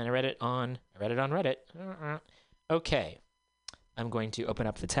 And I read it on Reddit. Okay, I'm going to open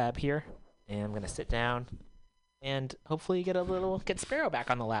up the tab here. And I'm going to sit down. And hopefully get Sparrow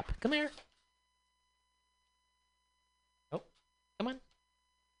back on the lap. Come here. Oh, come on.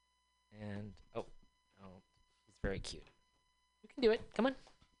 And, oh, he's very cute. You can do it. Come on.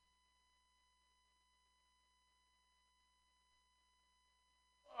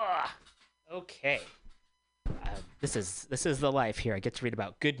 Okay. This is the life here. I get to read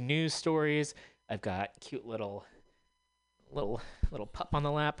about good news stories. I've got cute little pup on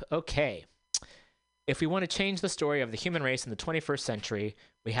the lap. Okay. If we want to change the story of the human race in the 21st century,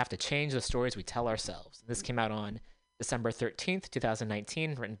 we have to change the stories we tell ourselves. This came out on December 13th,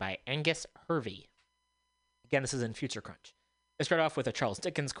 2019, written by Angus Hervey. Again, this is in Future Crunch. I start off with a Charles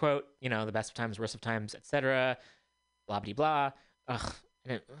Dickens quote, the best of times, worst of times, etc. Blah, blah, blah. Ugh.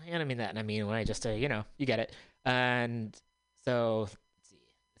 I don't mean that, and I mean when I just, you get it. And so, let's see.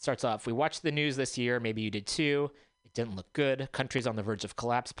 It starts off, we watched the news this year, maybe you did too. It didn't look good. Countries on the verge of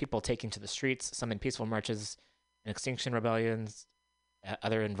collapse, people taking to the streets, some in peaceful marches and extinction rebellions,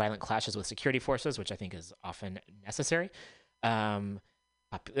 other in violent clashes with security forces, which I think is often necessary. All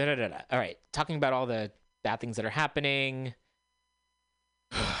right, talking about all the bad things that are happening.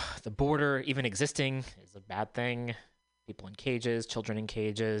 The border even existing is a bad thing. People in cages, children in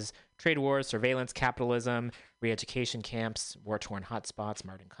cages, trade wars, surveillance, capitalism, re-education camps, war-torn hotspots,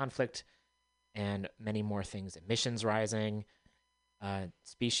 marred in conflict, and many more things. Emissions rising,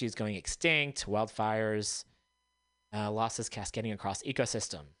 species going extinct, wildfires, losses cascading across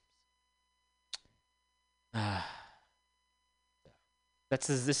ecosystems.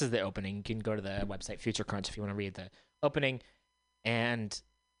 This is the opening. You can go to the website Future Crunch if you want to read the opening, and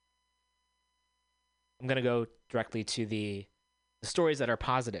I'm going to go directly to the stories that are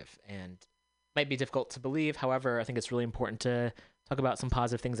positive, and might be difficult to believe. However, I think it's really important to talk about some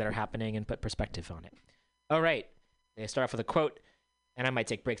positive things that are happening and put perspective on it. All right. They start off with a quote, and I might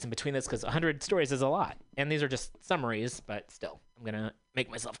take breaks in between this because 100 stories is a lot. And these are just summaries, but still, I'm going to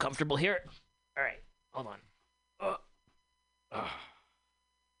make myself comfortable here. All right. Hold on.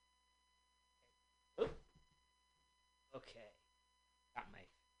 Okay. Got my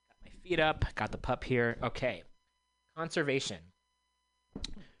feet up. Got the pup here. Okay. Conservation.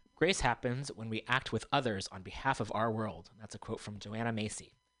 Grace happens when we act with others on behalf of our world. That's a quote from Joanna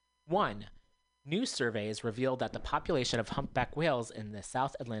Macy. 1. New surveys revealed that the population of humpback whales in the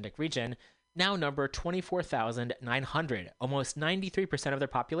South Atlantic region now number 24,900, almost 93% of their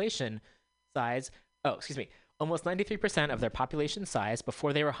population size. Almost 93% of their population size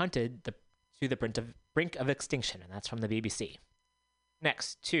before they were hunted to the brink of extinction, and that's from the BBC.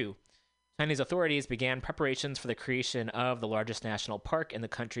 Next, 2. Chinese authorities began preparations for the creation of the largest national park in the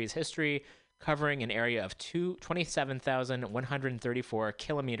country's history, covering an area of 27,134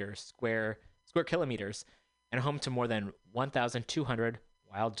 square kilometers, and home to more than 1,200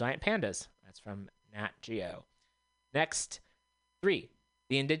 wild giant pandas. That's from Nat Geo. Next, 3.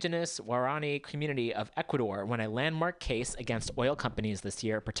 The indigenous Guarani community of Ecuador won a landmark case against oil companies this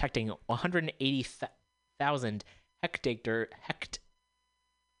year, protecting 180,000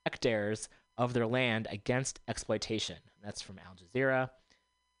 hectares of their land against exploitation. That's from Al Jazeera.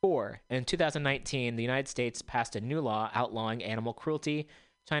 4. In 2019, the United States passed a new law outlawing animal cruelty.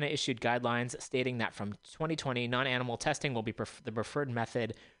 China issued guidelines stating that from 2020, non-animal testing will be the preferred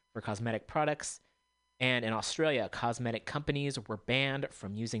method for cosmetic products. And in Australia, cosmetic companies were banned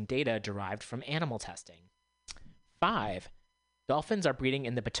from using data derived from animal testing. 5. Dolphins are breeding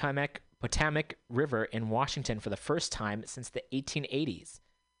in the Potomac River in Washington for the first time since the 1880s.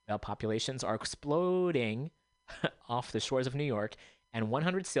 Whale populations are exploding off the shores of New York, and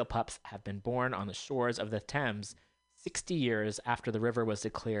 100 seal pups have been born on the shores of the Thames 60 years after the river was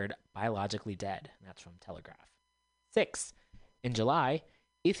declared biologically dead. And that's from Telegraph. 6. In July,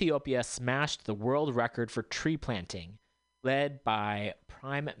 Ethiopia smashed the world record for tree planting, led by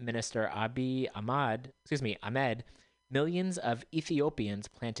Prime Minister Abiy Ahmed. Millions of Ethiopians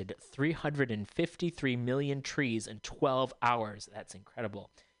planted 353 million trees in 12 hours. That's incredible.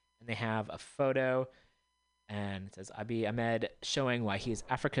 And they have a photo, and it says Abiy Ahmed showing why he is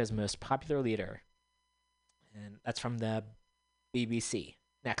Africa's most popular leader. And that's from the BBC.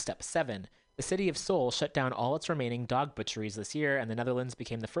 Next up, 7. The city of Seoul shut down all its remaining dog butcheries this year, and the Netherlands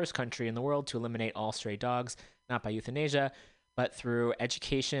became the first country in the world to eliminate all stray dogs, not by euthanasia, but through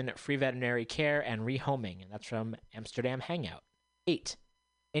education, free veterinary care, and rehoming. And that's from Amsterdam Hangout. 8.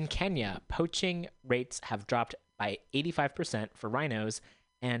 In Kenya, poaching rates have dropped by 85% for rhinos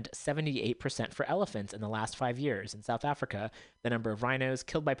and 78% for elephants in the last 5 years. In South Africa, the number of rhinos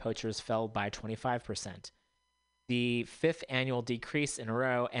killed by poachers fell by 25%. The 5th annual decrease in a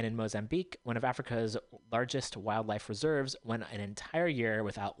row, and in Mozambique, one of Africa's largest wildlife reserves, went an entire year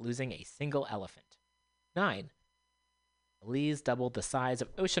without losing a single elephant. 9. Belize doubled the size of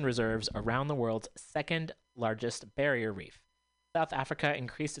ocean reserves around the world's second largest barrier reef. South Africa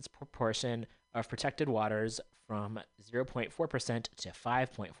increased its proportion of protected waters from 0.4% to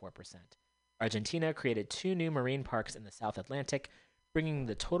 5.4%. Argentina created 2 new marine parks in the South Atlantic, bringing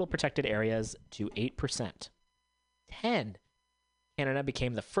the total protected areas to 8%. 10. Canada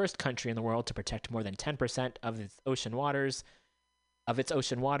became the first country in the world to protect more than 10% of its ocean waters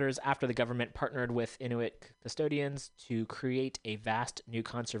after the government partnered with Inuit custodians to create a vast new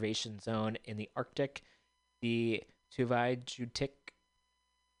conservation zone in the Arctic, the Tuvai-Jutik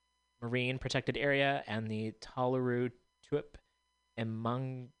Marine Protected Area, and the Tallaru-Tuip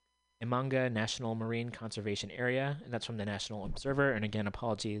Imanga National Marine Conservation Area. And that's from the National Observer. And again,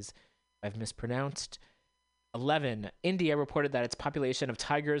 apologies if I've mispronounced. 11. India reported that its population of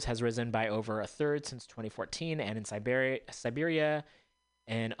tigers has risen by over a third since 2014, and in Siberia,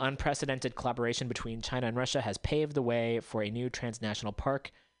 an unprecedented collaboration between China and Russia has paved the way for a new transnational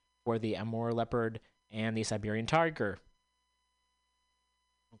park for the Amur leopard and the Siberian tiger.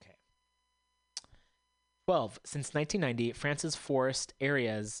 Okay. 12. Since 1990, France's forest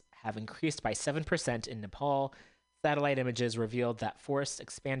areas have increased by 7% in Nepal. Satellite images revealed that forests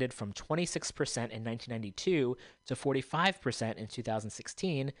expanded from 26% in 1992 to 45% in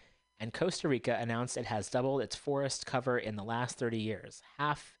 2016, and Costa Rica announced it has doubled its forest cover in the last 30 years.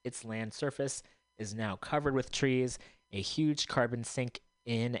 Half its land surface is now covered with trees, a huge carbon sink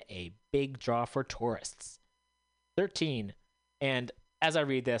in a big draw for tourists. 13. And as I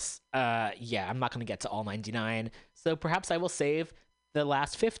read this, I'm not going to get to all 99, so perhaps I will save the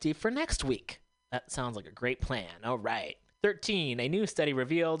last 50 for next week. That sounds like a great plan. All right. 13. A new study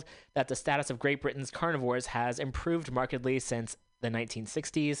revealed that the status of Great Britain's carnivores has improved markedly since the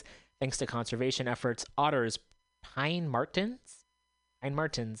 1960s, thanks to conservation efforts. Otters, pine martens,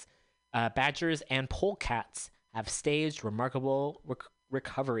 badgers, and polecats have staged remarkable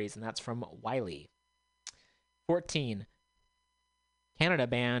recoveries, and that's from Wiley. 14. Canada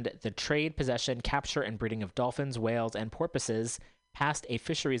banned the trade, possession, capture, and breeding of dolphins, whales, and porpoises, passed a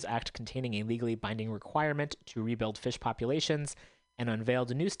Fisheries Act containing a legally binding requirement to rebuild fish populations, and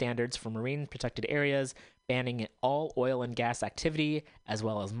unveiled new standards for marine protected areas, banning all oil and gas activity, as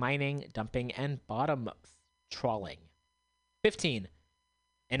well as mining, dumping, and bottom trawling. 15.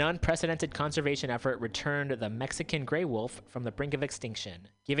 An unprecedented conservation effort returned the Mexican gray wolf from the brink of extinction,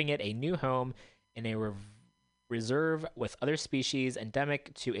 giving it a new home in a reserve with other species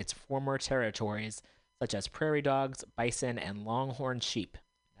endemic to its former territories, such as prairie dogs, bison, and longhorn sheep.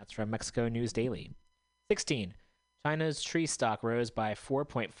 That's from Mexico News Daily. 16. China's tree stock rose by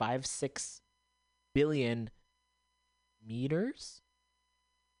 4.56 billion meters?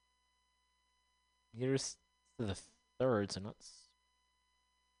 Meters to the third, so not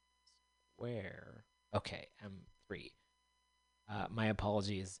square. Okay, M3. My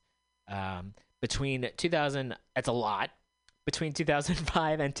apologies. Between 2000, that's a lot. Between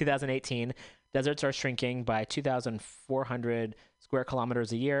 2005 and 2018, deserts are shrinking by 2,400 square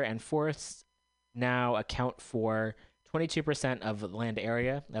kilometers a year, and forests now account for 22% of the land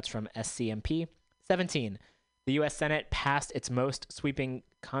area. That's from SCMP. 17. The U.S. Senate passed its most sweeping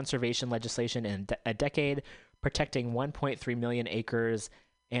conservation legislation in a decade, protecting 1.3 million acres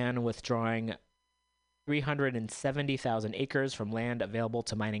and withdrawing 370,000 acres from land available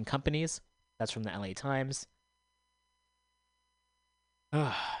to mining companies. That's from the LA Times.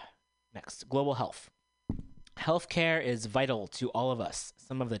 Next, global health. Healthcare is vital to all of us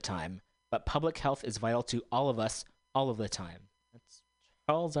some of the time, but public health is vital to all of us all of the time. That's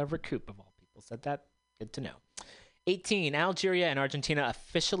Charles Everett Koop, of all people, said that. Good to know. 18. Algeria and Argentina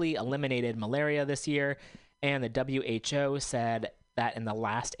officially eliminated malaria this year, and the WHO said that in the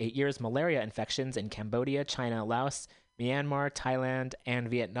last 8 years, malaria infections in Cambodia, China, Laos, Myanmar, Thailand, and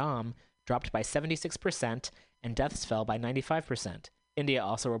Vietnam dropped by 76%, and deaths fell by 95%. India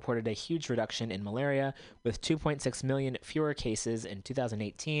also reported a huge reduction in malaria, with 2.6 million fewer cases in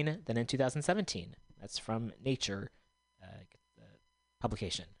 2018 than in 2017. That's from Nature,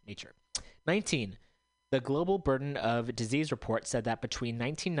 publication, Nature. 19. The Global Burden of Disease report said that between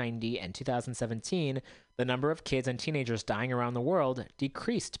 1990 and 2017, the number of kids and teenagers dying around the world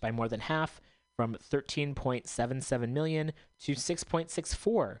decreased by more than half, from 13.77 million to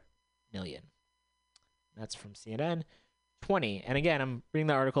 6.64 million. That's from CNN. 20. And again, I'm reading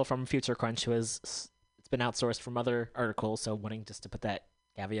the article from Future Crunch, who has it's been outsourced from other articles, so wanting just to put that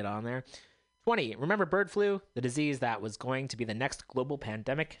caveat on there. 20. Remember bird flu, the disease that was going to be the next global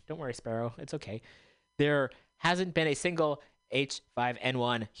pandemic? Don't worry, Sparrow. It's okay. There hasn't been a single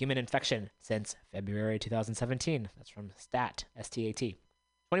H5N1 human infection since February 2017. That's from STAT, S-T-A-T.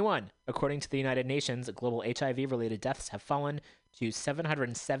 21. According to the United Nations, global HIV-related deaths have fallen to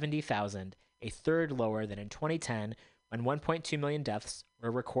 770,000, a third lower than in 2010, when 1.2 million deaths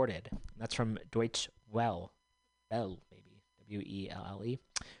were recorded. That's from Deutsche Welle. Welle, maybe. W-E-L-L-E.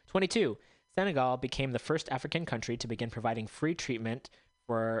 22. Senegal became the first African country to begin providing free treatment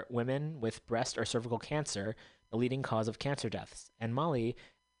for women with breast or cervical cancer, the leading cause of cancer deaths. And Mali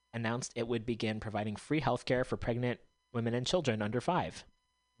announced it would begin providing free healthcare for pregnant women and children under 5.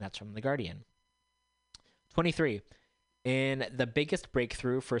 That's from The Guardian. 23. In the biggest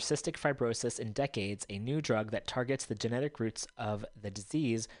breakthrough for cystic fibrosis in decades, a new drug that targets the genetic roots of the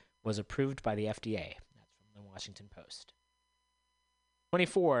disease was approved by the FDA. That's from the Washington Post.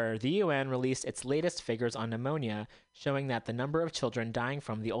 24. The UN released its latest figures on pneumonia, showing that the number of children dying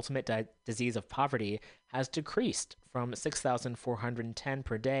from the ultimate disease of poverty has decreased from 6,410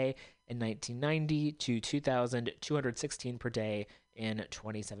 per day in 1990 to 2,216 per day in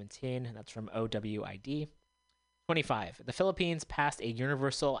 2017. That's from OWID. 25. The Philippines passed a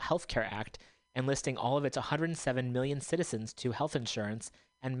Universal Healthcare Act enlisting all of its 107 million citizens to health insurance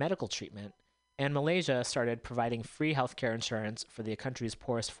and medical treatment. And Malaysia started providing free healthcare insurance for the country's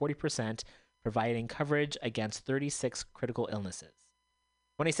poorest 40%, providing coverage against 36 critical illnesses.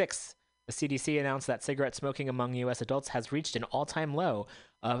 26. The CDC announced that cigarette smoking among U.S. adults has reached an all-time low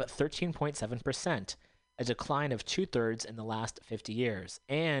of 13.7%, a decline of 2/3 in the last 50 years.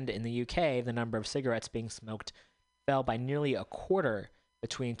 And in the UK, the number of cigarettes being smoked fell by nearly a quarter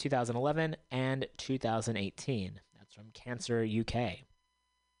between 2011 and 2018. That's from Cancer UK.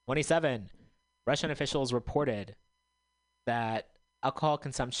 27. Russian officials reported that alcohol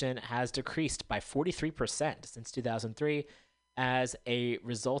consumption has decreased by 43% since 2003. As a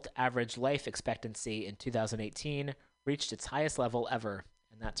result, average life expectancy in 2018 reached its highest level ever,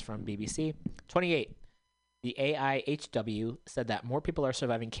 and that's from BBC. 28. The AIHW said that more people are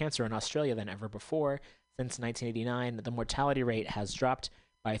surviving cancer in Australia than ever before. Since 1989, the mortality rate has dropped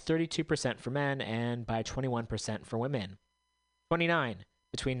by 32% for men and by 21% for women. 29.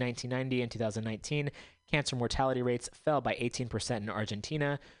 Between 1990 and 2019, cancer mortality rates fell by 18% in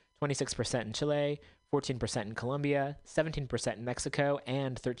Argentina, 26% in Chile, 14% in Colombia, 17% in Mexico,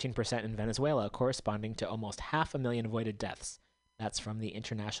 and 13% in Venezuela, corresponding to almost 500,000 avoided deaths. That's from the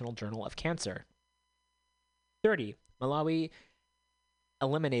International Journal of Cancer. 30. Malawi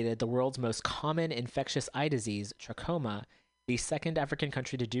eliminated the world's most common infectious eye disease, trachoma, the second African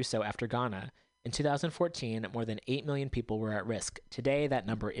country to do so after Ghana. In 2014, more than 8 million people were at risk. Today, that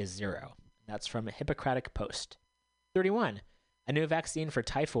number is 0. That's from a Hippocratic Post. 31. A new vaccine for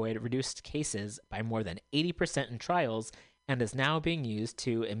typhoid reduced cases by more than 80% in trials and is now being used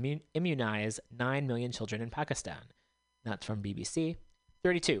to immunize 9 million children in Pakistan. That's from BBC.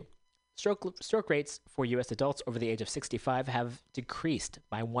 32. Stroke rates for U.S. adults over the age of 65 have decreased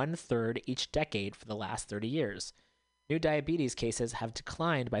by 1/3 each decade for the last 30 years. New diabetes cases have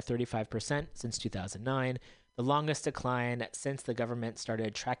declined by 35% since 2009, the longest decline since the government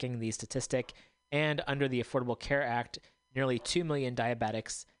started tracking the statistic, and under the Affordable Care Act, nearly 2 million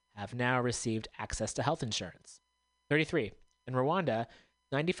diabetics have now received access to health insurance. 33. In Rwanda,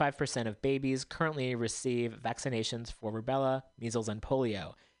 95% of babies currently receive vaccinations for rubella, measles, and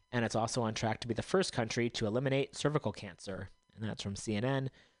polio, and it's also on track to be the first country to eliminate cervical cancer, and that's from CNN.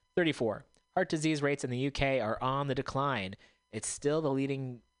 34. Heart disease rates in the UK are on the decline. It's still the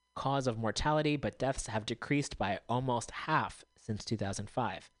leading cause of mortality, but deaths have decreased by almost half since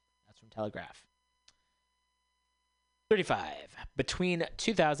 2005. That's from Telegraph. 35. Between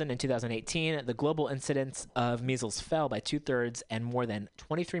 2000 and 2018, the global incidence of measles fell by 2/3, and more than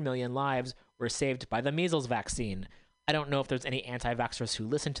 23 million lives were saved by the measles vaccine. I don't know if there's any anti-vaxxers who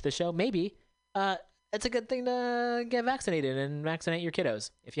listen to the show. Maybe. It's a good thing to get vaccinated and vaccinate your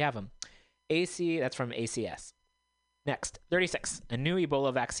kiddos if you have them. That's from ACS. Next, 36. A new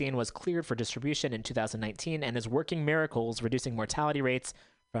Ebola vaccine was cleared for distribution in 2019 and is working miracles, reducing mortality rates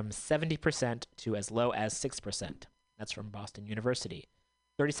from 70% to as low as 6%. That's from Boston University.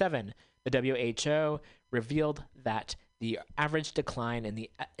 37. The WHO revealed that the average decline in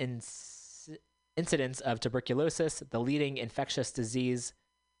the incidence of tuberculosis, the leading infectious disease,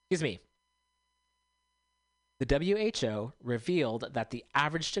 The WHO revealed that the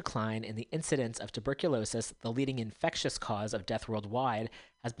average decline in the incidence of tuberculosis, the leading infectious cause of death worldwide,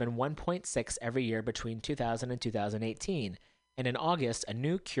 has been 1.6 every year between 2000 and 2018. And in August, a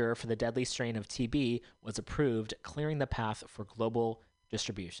new cure for the deadly strain of TB was approved, clearing the path for global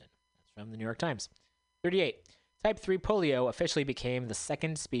distribution. That's from the New York Times. 38. Type 3 polio officially became the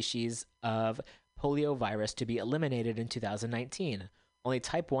second species of poliovirus to be eliminated in 2019. Only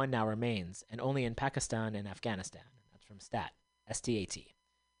type 1 now remains, and only in Pakistan and Afghanistan. That's from STAT.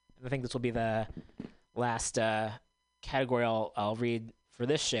 And I think this will be the last category I'll read for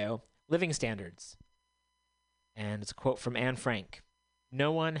this show. Living standards. And it's a quote from Anne Frank.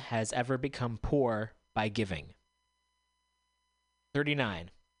 No one has ever become poor by giving.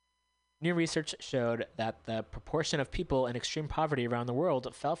 39. New research showed that the proportion of people in extreme poverty around the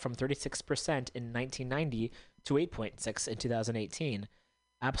world fell from 36% in 1990 to 8.6% in 2018.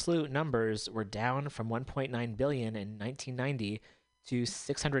 Absolute numbers were down from 1.9 billion in 1990 to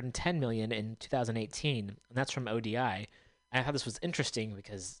 610 million in 2018, and that's from ODI. And I thought this was interesting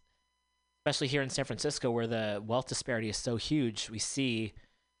because, especially here in San Francisco, where the wealth disparity is so huge, we see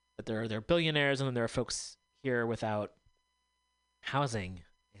that there are billionaires and then there are folks here without housing,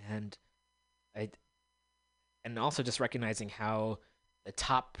 and also just recognizing how the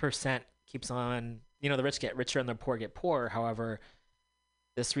top percent keeps on, the rich get richer and the poor get poorer. However,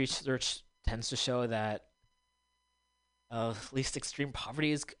 this research tends to show that at least extreme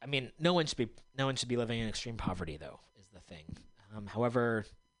poverty is, no one should be living in extreme poverty, though, is the thing. However,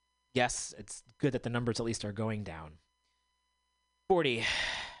 yes, it's good that the numbers at least are going down. 40.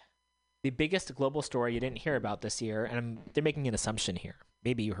 The biggest global story you didn't hear about this year, and they're making an assumption here.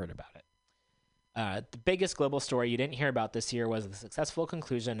 Maybe you heard about it. The biggest global story you didn't hear about this year was the successful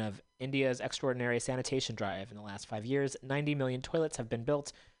conclusion of India's extraordinary sanitation drive. In the last 5 years, 90 million toilets have been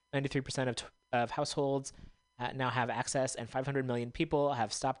built, 93% of households now have access, and 500 million people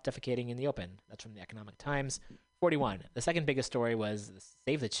have stopped defecating in the open. That's from the Economic Times. 41. The second biggest story was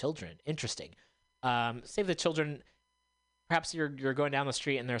Save the Children. Interesting. Save the Children, perhaps you're going down the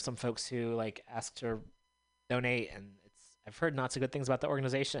street and there are some folks who ask to donate, and I've heard not so good things about the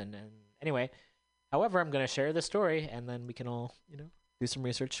organization. And anyway, however, I'm going to share this story, and then we can all, do some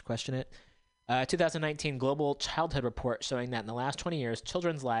research, question it. 2019 Global Childhood Report showing that in the last 20 years,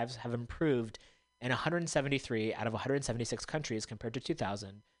 children's lives have improved in 173 out of 176 countries compared to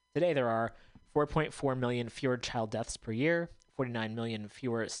 2000. Today, there are 4.4 million fewer child deaths per year, 49 million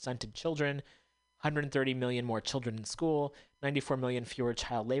fewer stunted children, 130 million more children in school, 94 million fewer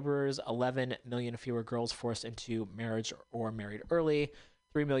child laborers, 11 million fewer girls forced into marriage or married early,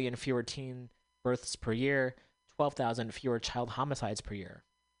 3 million fewer teen births per year, 12,000 fewer child homicides per year.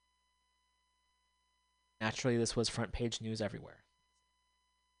 Naturally, this was front page news everywhere.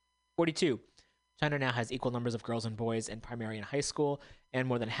 42. China now has equal numbers of girls and boys in primary and high school, and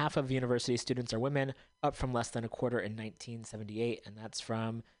more than half of university students are women, up from less than a quarter in 1978, and that's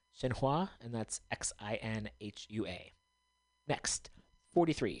from Xinhua, and that's Xinhua. Next,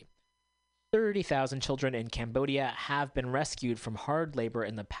 43. 30,000 children in Cambodia have been rescued from hard labor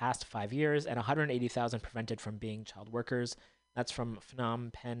in the past 5 years, and 180,000 prevented from being child workers. That's from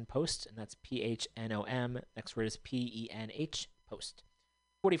Phnom Penh Post, and that's PHNOM. Next word is PENH Post.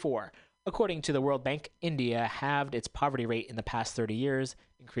 44. According to the World Bank, India halved its poverty rate in the past 30 years,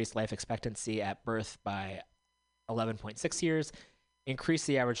 increased life expectancy at birth by 11.6 years, increased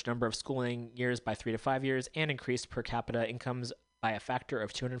the average number of schooling years by 3 to 5 years, and increased per capita incomes by a factor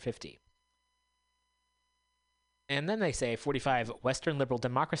of 250. And then they say 45, Western liberal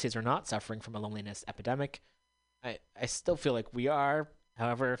democracies are not suffering from a loneliness epidemic. I still feel like we are.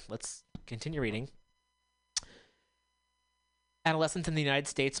 However, let's continue reading. Adolescents in the United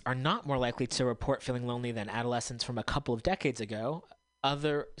States are not more likely to report feeling lonely than adolescents from a couple of decades ago.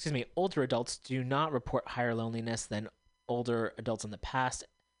 Older adults do not report higher loneliness than older adults in the past,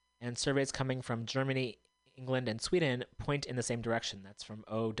 and surveys coming from Germany, England, and Sweden point in the same direction. That's from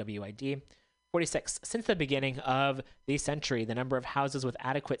OWID. 46. Since the beginning of the century, the number of houses with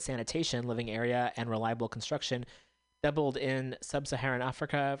adequate sanitation, living area, and reliable construction doubled in sub-Saharan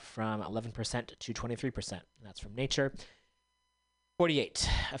Africa from 11% to 23%. That's from Nature. 48.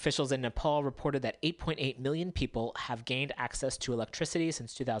 Officials in Nepal reported that 8.8 million people have gained access to electricity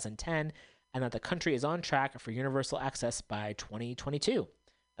since 2010, and that the country is on track for universal access by 2022.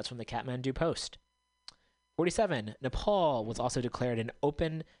 That's from the Kathmandu Post. 47. Nepal was also declared an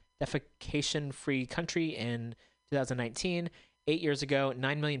open defecation-free country in 2019. 8 years ago,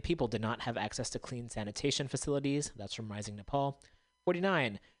 9 million people did not have access to clean sanitation facilities. That's from Rising Nepal.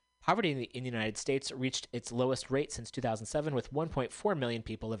 49. Poverty in the United States reached its lowest rate since 2007, with 1.4 million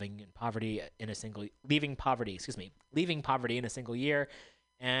people leaving poverty in a single year.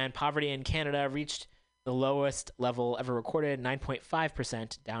 And poverty in Canada reached the lowest level ever recorded,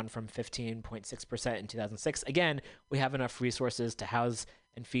 9.5%, down from 15.6% in 2006. Again, we have enough resources to house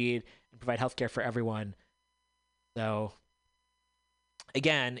and feed and provide healthcare for everyone. So,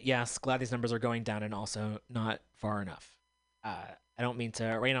 again, yes, glad these numbers are going down, and also not far enough. I don't mean to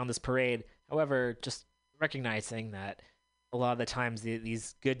rain on this parade. However, just recognizing that a lot of the times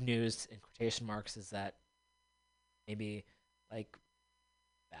these good news, in quotation marks, is that maybe like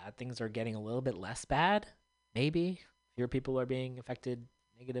bad things are getting a little bit less bad. Maybe fewer people are being affected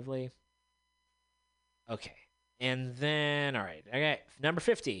negatively. Okay. And then, all right. Okay. Number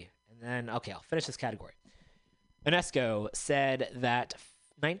 50. And then, okay, I'll finish this category. UNESCO said that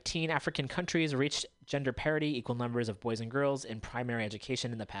 19 African countries reached gender parity, equal numbers of boys and girls in primary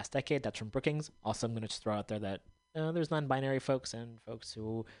education in the past decade. That's from Brookings. Also, I'm going to just throw out there that there's non-binary folks and folks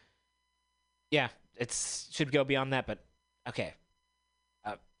who, should go beyond that, but okay.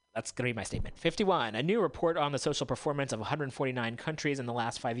 That's going to be my statement. 51. A new report on the social performance of 149 countries in the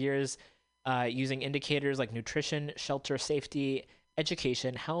last 5 years, using indicators like nutrition, shelter, safety,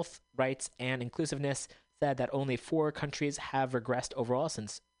 education, health, rights, and inclusiveness, said that only 4 countries have regressed overall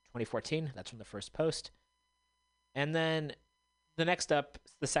since 2014. That's from the First Post. And then the next up,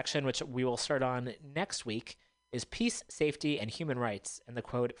 the section which we will start on next week, is peace, safety, and human rights. And the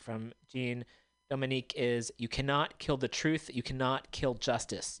quote from Jean Dominique is, "You cannot kill the truth. You cannot kill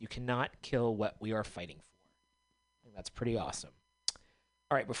justice. You cannot kill what we are fighting for." I think that's pretty awesome.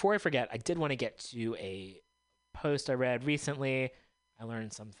 All right, before I forget, I did want to get to a post I read recently. I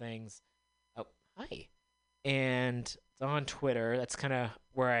learned some things. Oh, hi. And it's on Twitter. That's kind of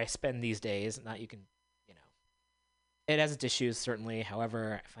where I spend these days. Not you can, it has its issues, certainly.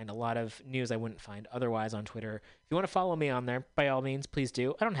 However, I find a lot of news I wouldn't find otherwise on Twitter. If you want to follow me on there, by all means, please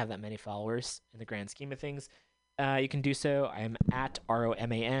do. I don't have that many followers in the grand scheme of things. You can do so. I am at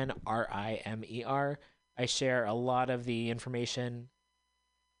ROMANRIMER. I share a lot of the information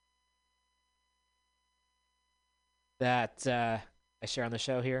that I share on the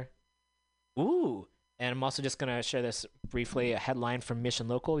show here. Ooh. And I'm also just going to share this briefly, a headline from Mission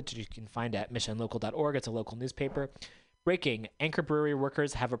Local, which you can find at missionlocal.org. It's a local newspaper. Breaking, Anchor Brewery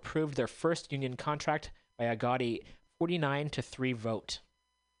workers have approved their first union contract by a gaudy 49-3 vote.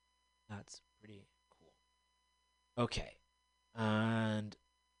 That's pretty cool. Okay. And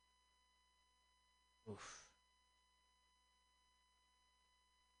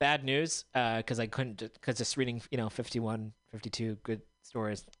bad news, because just reading, 51, 52 good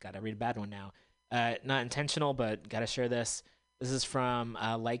stories, got to read a bad one now. Not intentional, but gotta share this. This is from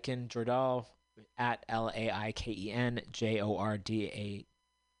Laiken Jordal at LAIKEN JORDAHL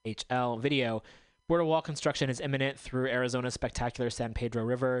video. Border wall construction is imminent through Arizona's spectacular San Pedro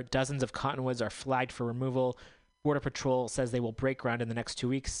River. Dozens of cottonwoods are flagged for removal. Border Patrol says they will break ground in the next 2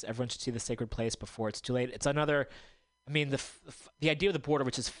 weeks. Everyone should see the sacred place before it's too late. It's another. I mean, the idea of the border,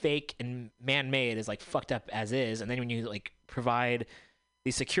 which is fake and man-made, is like fucked up as is. And then when you like provide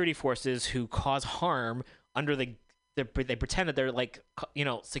these security forces who cause harm under they pretend that they're like,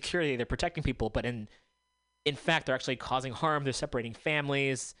 security, they're protecting people, but in fact, they're actually causing harm. They're separating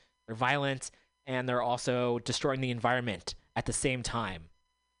families, they're violent, and they're also destroying the environment at the same time.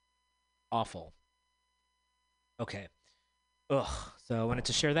 Awful. Okay. Ugh. So I wanted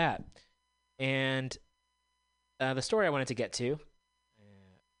to share that. And the story I wanted to get to,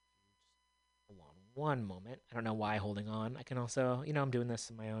 one moment. I don't know why holding on. I can also, I'm doing this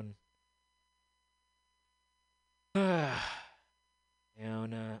in my own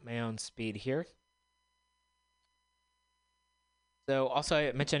my own speed here. So also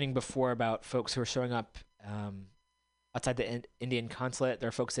I mentioning before about folks who are showing up outside the Indian consulate. There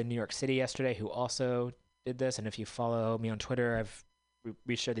are folks in New York City yesterday who also did this, and if you follow me on Twitter, I've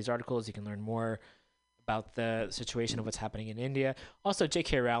reshared these articles. You can learn more about the situation of what's happening in India. Also,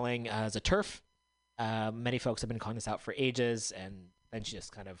 J.K. Rowling is a TERF. Many folks have been calling this out for ages, and then she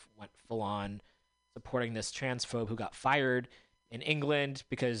just kind of went full on supporting this transphobe who got fired in England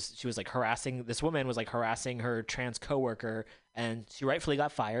because she was like harassing this woman was like harassing her trans coworker, and she rightfully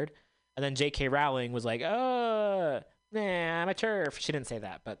got fired. And then J.K. Rowling was like, "Oh, nah, I'm a TERF." She didn't say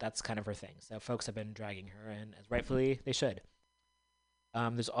that, but that's kind of her thing. So folks have been dragging her, and as rightfully they should.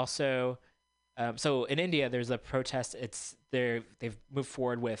 There's also, so in India, there's a protest. They've moved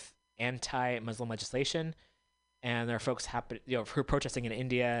forward with anti-Muslim legislation, and there are folks who are protesting in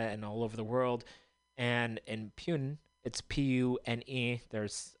India and all over the world. And in Pune, it's Pune.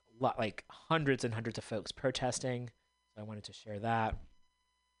 There's like hundreds and hundreds of folks protesting. So I wanted to share that.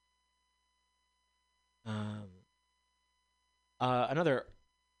 Another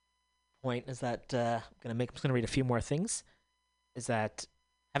point is that I'm gonna read a few more things. Is that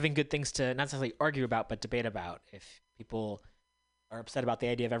having good things to not necessarily argue about, but debate about. If people are upset about the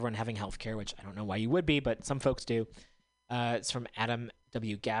idea of everyone having healthcare, which I don't know why you would be, but some folks do. It's from Adam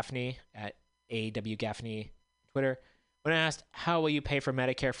W. Gaffney at AW Gaffney Twitter. When asked, how will you pay for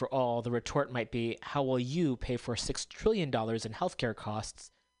Medicare for all, the retort might be, how will you pay for $6 trillion in healthcare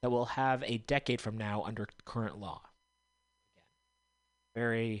costs that we'll have a decade from now under current law? Again,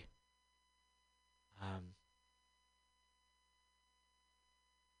 very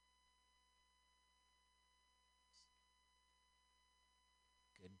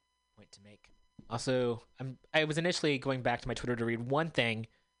good point to make. Also, I was initially going back to my Twitter to read one thing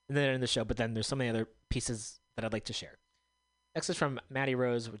and then in the show, but then there's so many other pieces that I'd like to share. Next is from Maddie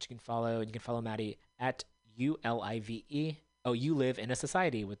Rose, which you can follow. You can follow Maddie at ULIVE. Oh, you live in a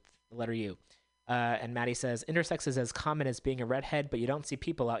society with the letter U. And Maddie says, intersex is as common as being a redhead, but you don't see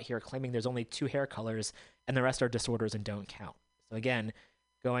people out here claiming there's only 2 hair colors and the rest are disorders and don't count. So again,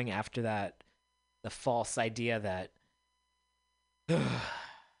 going after the false idea that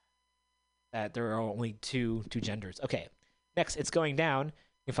that there are only two genders. Okay, next, it's going down.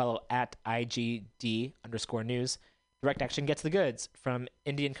 You can follow at IGD_news. Direct action gets the goods from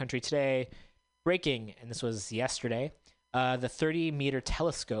Indian Country Today. Breaking, and this was yesterday, the 30-meter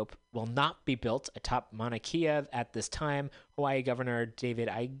telescope will not be built atop Mauna Kea at this time. Hawaii Governor David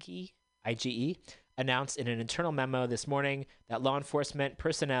Ige announced in an internal memo this morning that law enforcement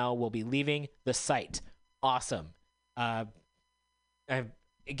personnel will be leaving the site. Awesome.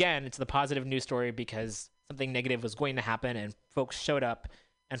 Again, it's the positive news story because something negative was going to happen and folks showed up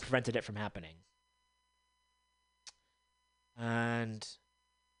and prevented it from happening. And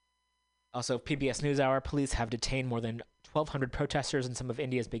also, PBS NewsHour, police have detained more than 1,200 protesters in some of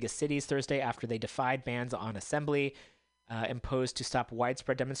India's biggest cities Thursday after they defied bans on assembly imposed to stop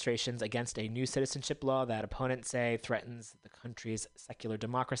widespread demonstrations against a new citizenship law that opponents say threatens the country's secular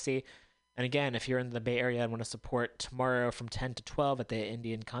democracy. And again, if you're in the Bay Area and want to support tomorrow from 10 to 12 at the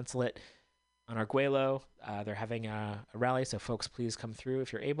Indian consulate on Arguello, they're having a rally, so folks, please come through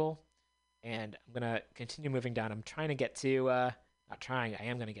if you're able. And I'm going to continue moving down. I'm trying to get to, not trying, I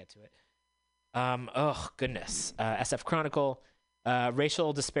am going to get to it. Oh, goodness. SF Chronicle,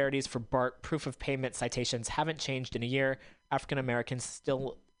 racial disparities for BART proof of payment citations haven't changed in a year. African Americans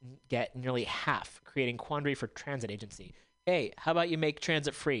still get nearly half, creating quandary for transit agency. Hey, how about you make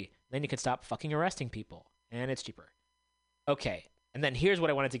transit free? Then you can stop fucking arresting people, and it's cheaper. Okay, and then here's what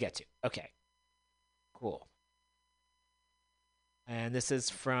I wanted to get to. Okay, cool. And this is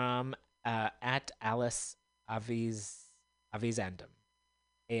from at Alice Avizandum.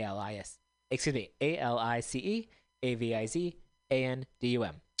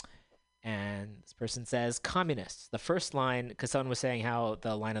 ALICEAVIZANDUM. And this person says, communists. The first line, because someone was saying how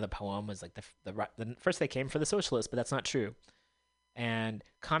the line of the poem was like the first they came for the socialists, but that's not true. And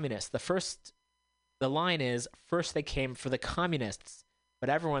communists, the line is, first they came for the communists, but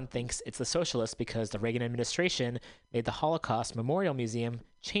everyone thinks it's the socialists because the Reagan administration made the Holocaust Memorial Museum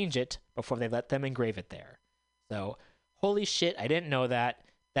change it before they let them engrave it there. So, holy shit, I didn't know that.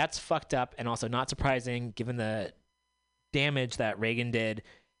 That's fucked up and also not surprising given the damage that Reagan did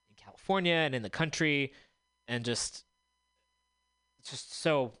in California and in the country, and just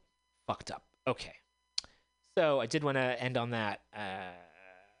so fucked up. Okay. So I did want to end on that. Yeah.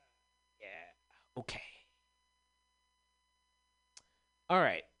 Okay. All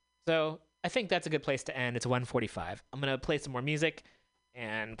right. So I think that's a good place to end. It's 1:45. I'm going to play some more music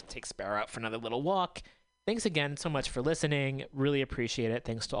and take Sparrow out for another little walk. Thanks again so much for listening. Really appreciate it.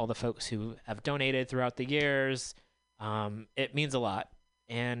 Thanks to all the folks who have donated throughout the years. It means a lot.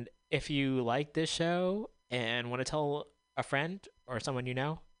 And if you like this show and want to tell a friend or someone you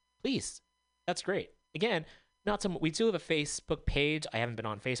know, please. That's great. Again, we do have a Facebook page. I haven't been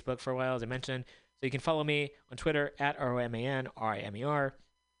on Facebook for a while, as I mentioned. So you can follow me on Twitter at ROMANRIMER.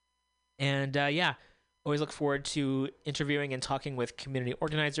 And yeah, Always look forward to interviewing and talking with community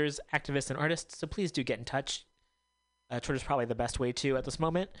organizers, activists, and artists. So please do get in touch. Twitter's probably the best way to at this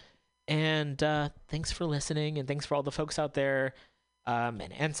moment. And thanks for listening, and thanks for all the folks out there,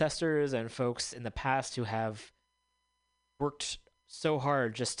 and ancestors and folks in the past who have worked so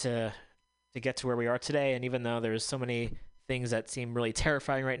hard just to get to where we are today. And even though there's so many things that seem really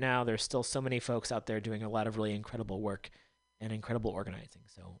terrifying right now, there's still so many folks out there doing a lot of really incredible work and incredible organizing.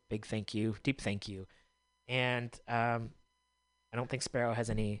 So big thank you, deep thank you. And I don't think Sparrow has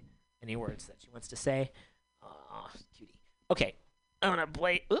any words that she wants to say. Oh, cutie. Okay, I'm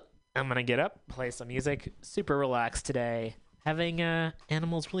gonna get up, play some music. Super relaxed today. Having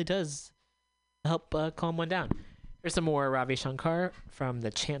animals really does help calm one down. Here's some more Ravi Shankar from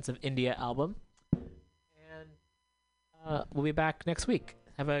the Chants of India album. And we'll be back next week.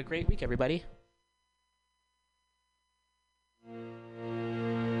 Have a great week, everybody.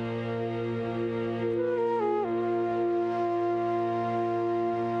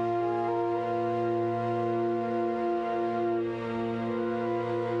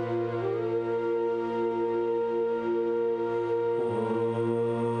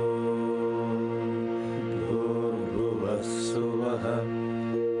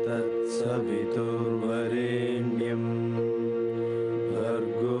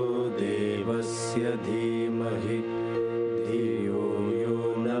 भर्गो देवस्य धीमहि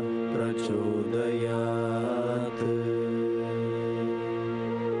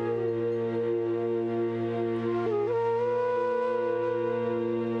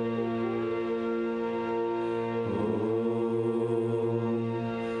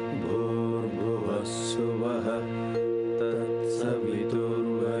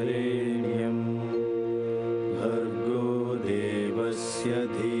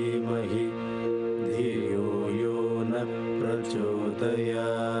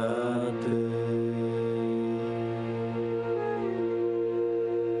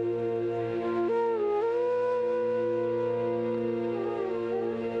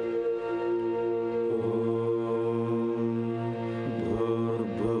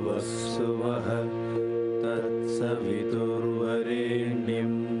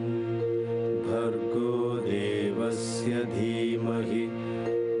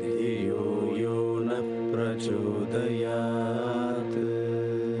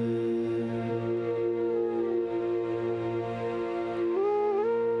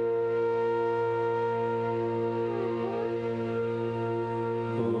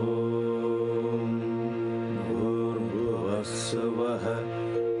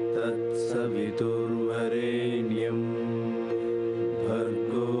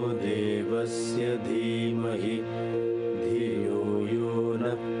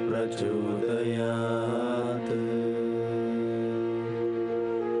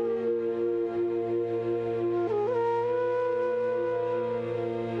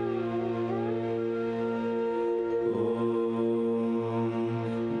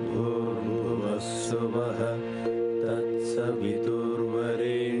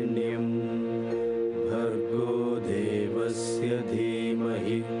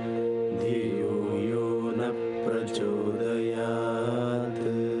धियो यो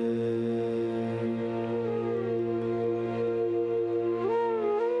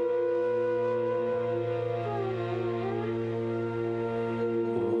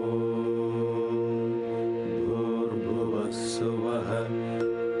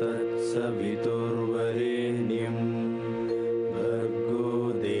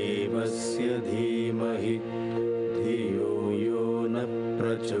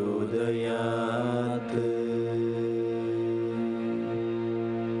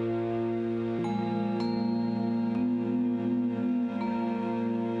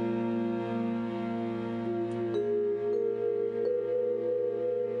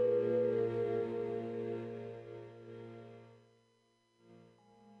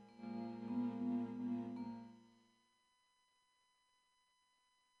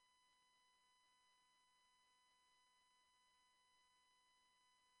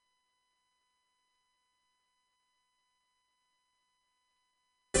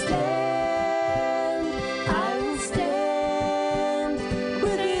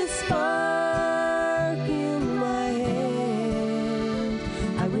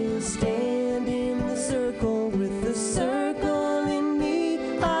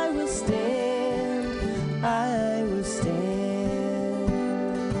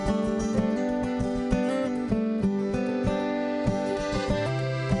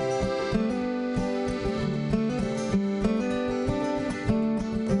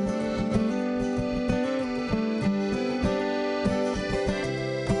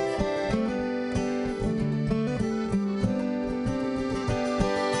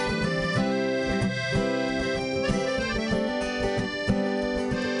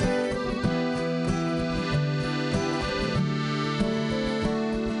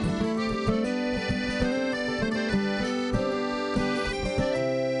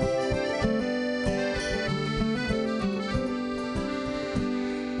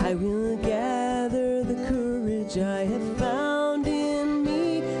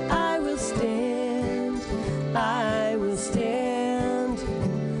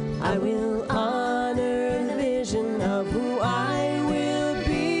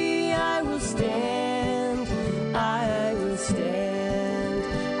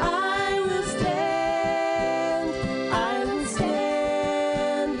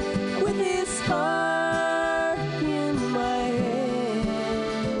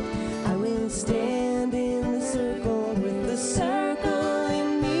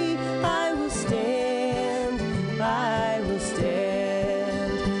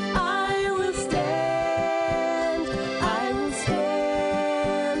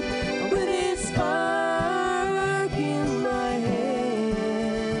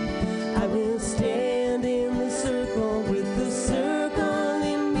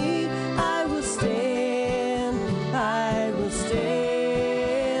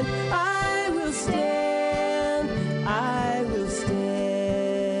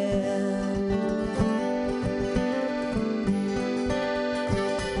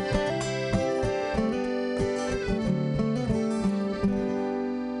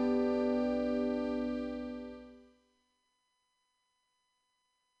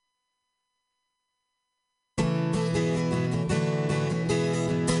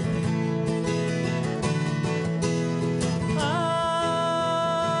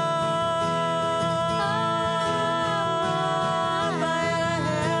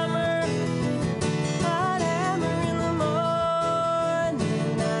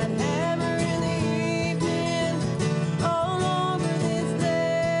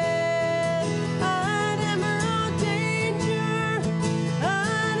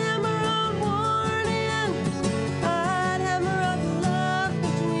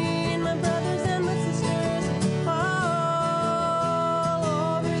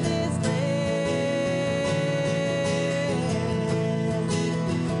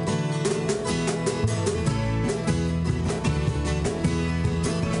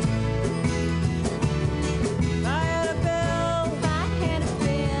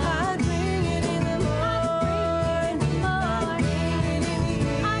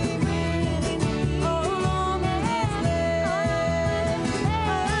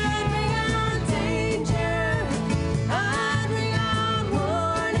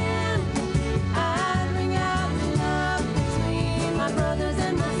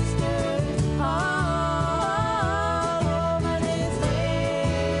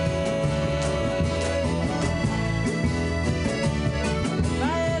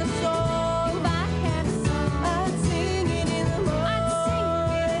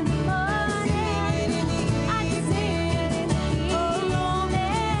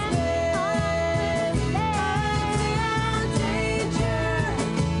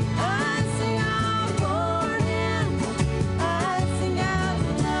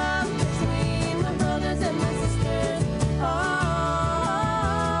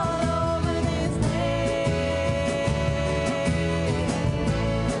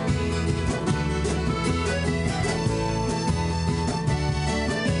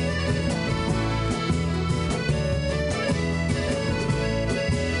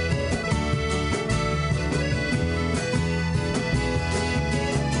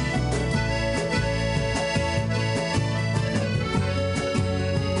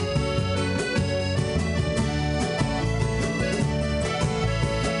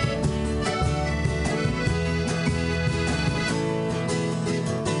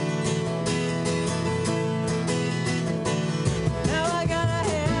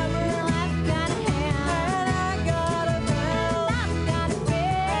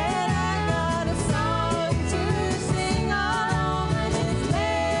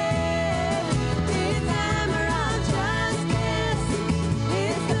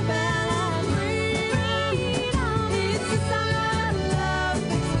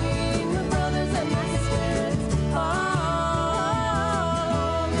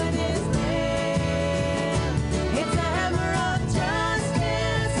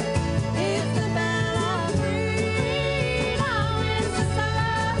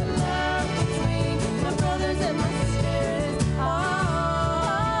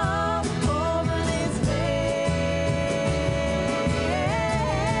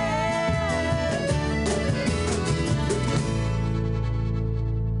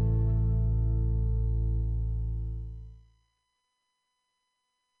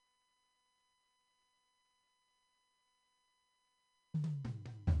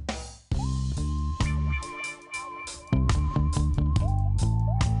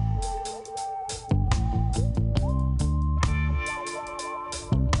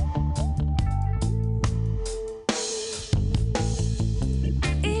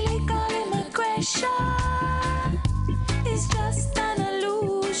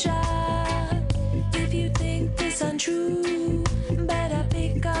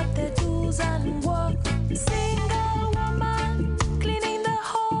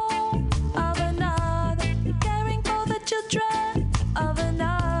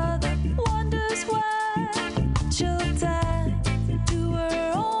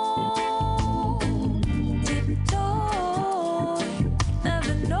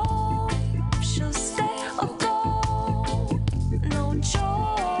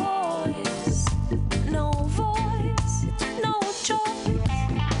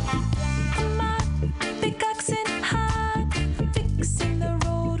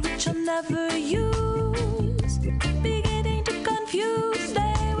never used, beginning to confuse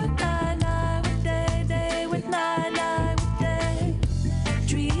day with night, night with day, day with night, night with day.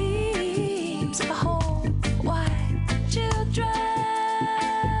 Dreams of home, white children,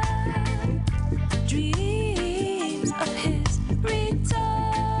 dreams of his return.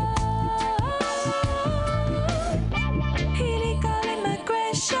 Illegal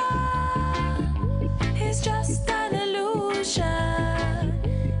immigration is just an illusion.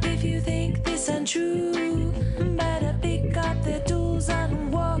 If you think this untrue, better pick up the tools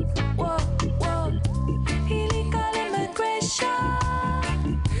and walk, walk, walk. Illegal immigration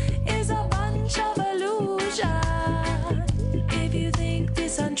is a bunch of illusion. If you think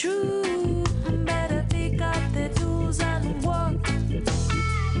this untrue, better pick up the tools and walk.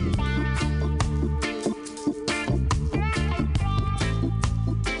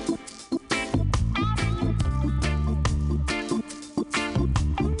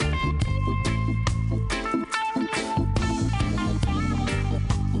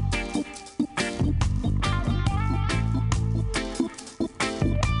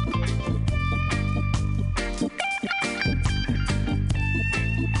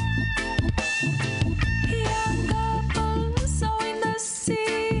 Young couple sowing the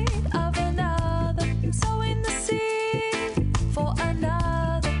seed of another, sowing the seed for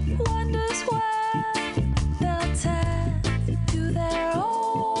another. Wonders where they'll tend to their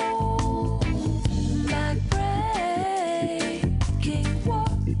own. Back breaking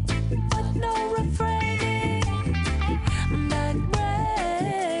walk, but no refraining. Back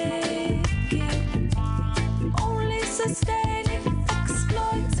breaking, only sustaining,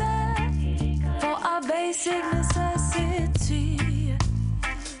 exploited for our basic necessity.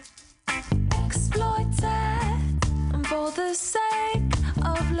 Exploited for the sake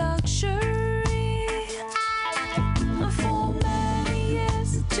of luxury. For many years,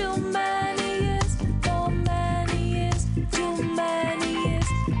 too many years. For many years, too many years.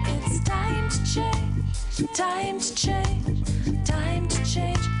 It's time to change, time to change, time to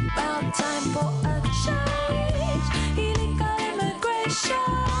change. About time for a change. Illegal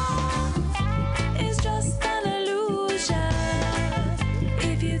immigration is just an illusion.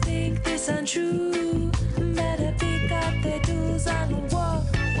 If you think this untrue, better pick up the tools and walk,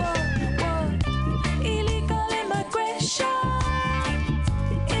 walk, walk. Illegal immigration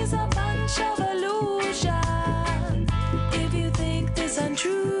is a bunch of illusion. If you think this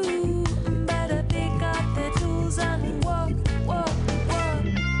untrue, better pick up the tools and walk, walk, walk.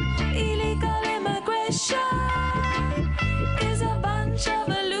 Illegal immigration is a bunch of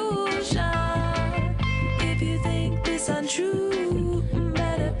illusion. If you think this untrue,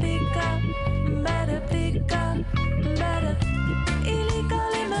 better pick up, better pick up, better.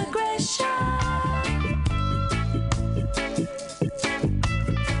 Illegal immigration.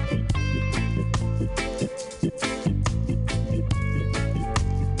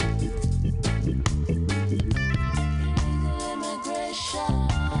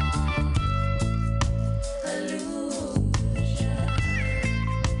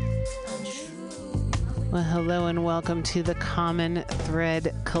 Well, hello and welcome to the Common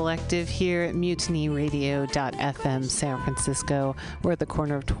Thread Collective here at MutinyRadio.fm San Francisco. We're at the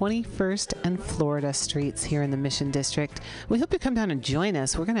corner of 21st and Florida Streets here in the Mission District. We hope you come down and join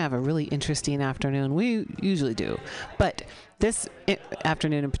us. We're going to have a really interesting afternoon. We usually do. But this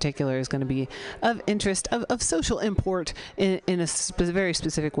afternoon in particular is going to be of interest, of social import in a very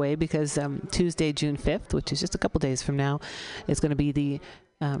specific way, because Tuesday, June 5th, which is just a couple days from now, is going to be the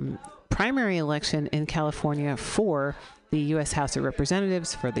primary election in California for the U.S. House of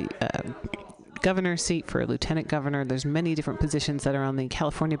Representatives, for the governor's seat, for a lieutenant governor. There's many different positions that are on the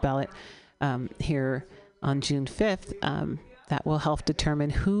California ballot here on June 5th that will help determine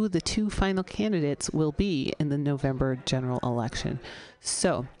who the two final candidates will be in the November general election.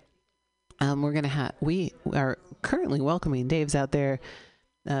 So we are currently welcoming, Dave's out there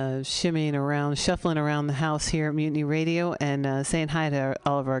shimmying around, shuffling around the house here at Mutiny Radio, and saying hi to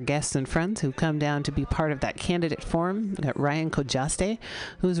all of our guests and friends who come down to be part of that candidate forum. We've got Ryan Kojaste,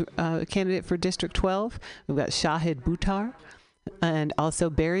 who's a candidate for District 12. We've got Shahid Buttar, and also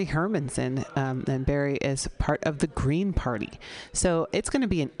Barry Hermanson, and Barry is part of the Green Party. So it's going to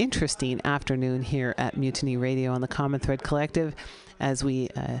be an interesting afternoon here at Mutiny Radio on the Common Thread Collective as we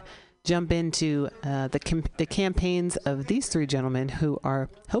jump into the campaigns of these three gentlemen who are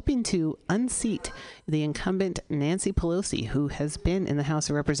hoping to unseat the incumbent Nancy Pelosi, who has been in the House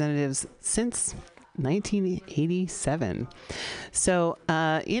of Representatives since 1987. So,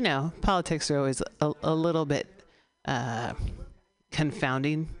 politics are always a little bit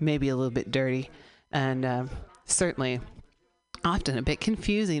confounding, maybe a little bit dirty, and certainly often a bit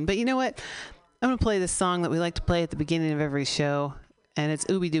confusing. But you know what? I'm going to play this song that we like to play at the beginning of every show, and it's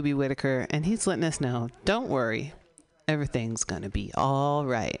Ooby Dooby Whitaker, and he's letting us know, don't worry, everything's going to be all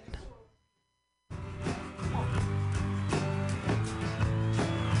right.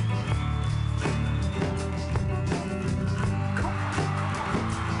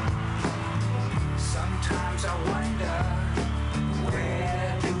 Sometimes I wonder,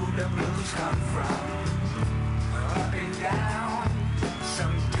 where do the blues come from? Up and down,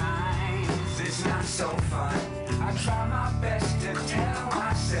 sometimes it's not so fun. I try my best to tell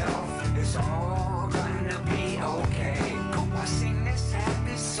myself it's all gonna be okay. I sing this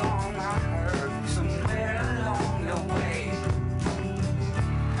happy song I heard somewhere along the way.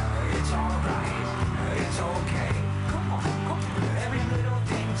 It's alright, it's okay. Come on. Every little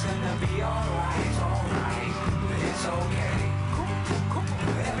thing's gonna be alright. It's alright, it's okay.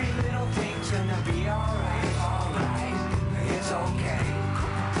 Every little thing's gonna be alright. It's alright, it's okay.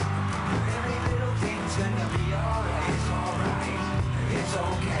 Every little thing's gonna be alright. It's alright, it's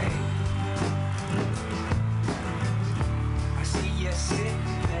okay. I see you sitting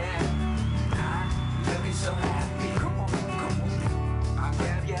there, looking so happy. Come on. I'll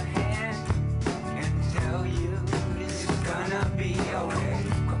grab your hand and tell you this is gonna be okay.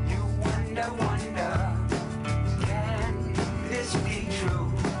 You wonder, can this be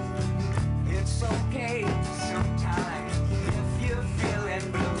true? It's okay sometimes if you're feeling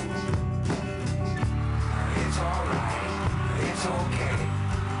blue. It's alright, it's okay.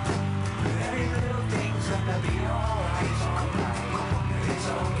 Every little thing's gonna be alright. It's alright, it's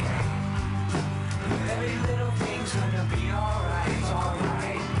okay. Every little thing's gonna be alright. It's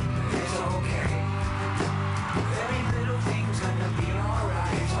alright, it's okay. Every little thing's gonna be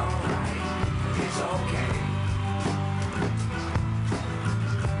alright. It's alright, it's okay.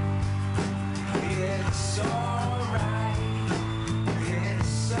 It's alright,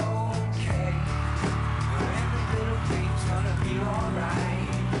 it's okay. Every little thing's gonna be alright.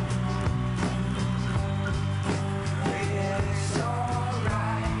 It's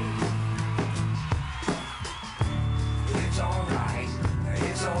alright. It's alright,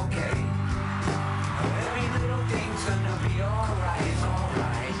 it's okay. Every little thing's gonna be alright. It's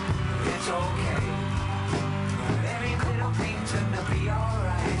alright, it's okay. Every little thing's gonna be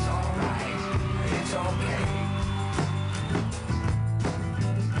alright. It's alright, it's okay.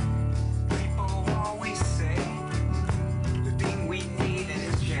 People always say the thing we need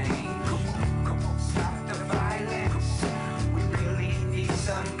is change. Come on, stop the violence. We really need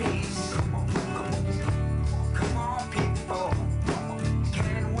some peace. Come on, people.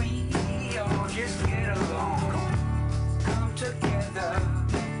 Can we all just get along? Come together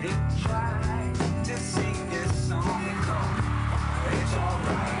and try to sing this song. It's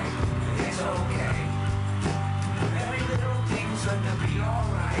alright, it's okay. Every little thing's gonna be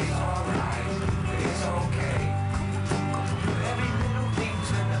alright. It's alright, it's okay. Every little thing's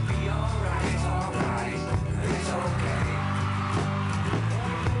gonna be alright. It's alright, it's okay.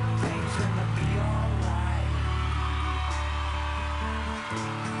 Every little thing's gonna be alright.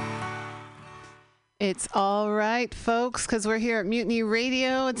 It's all right, folks, because we're here at Mutiny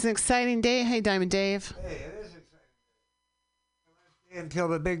Radio. It's an exciting day. Hey, Diamond Dave. Hey, it is exciting. Until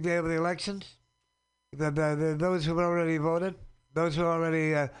the big day of the elections, those who have already voted,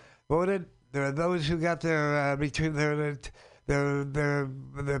 voted. There are those who got their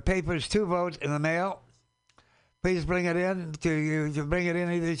papers to vote in the mail. Please bring it in to you. Bring it in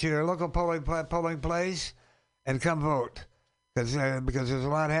either to your local polling place, and come vote, because there's a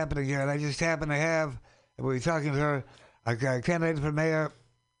lot happening here. And I just happen to have, we were talking to her, a candidate for mayor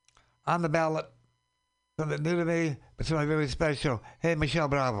on the ballot. Something new to me, but something very special. Hey, Michelle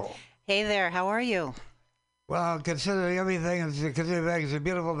Bravo. Hey there, how are you? Well, considering everything, it's a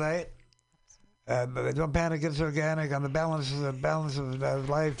beautiful day. But don't panic, it's organic. On the balance of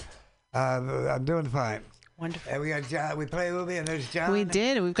life, I'm doing fine. Wonderful. And we got John. We play Ubi, and there's John. We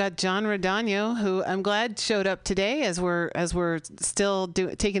did. We've got John Rodano, who I'm glad showed up today as we're still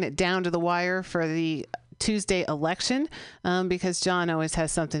taking it down to the wire for the Tuesday election, because John always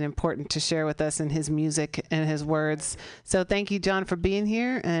has something important to share with us in his music and his words. So thank you, John, for being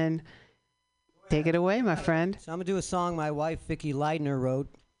here, and take it away, my friend. So I'm going to do a song my wife, Vicki Leidner, wrote.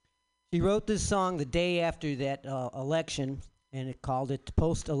 She wrote this song the day after that election, and it called it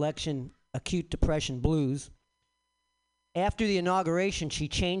Post-Election Acute Depression Blues. After the inauguration, she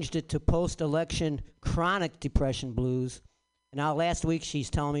changed it to Post-Election Chronic Depression Blues. And now last week she's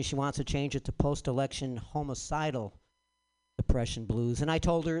telling me she wants to change it to Post-Election Homicidal Depression Blues. And I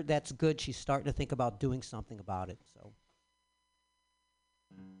told her that's good. She's starting to think about doing something about it. So.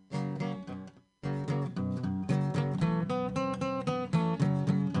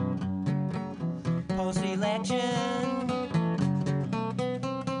 Post-election,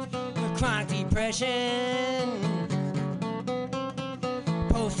 chronic depression.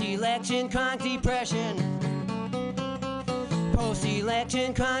 Post-election, chronic depression.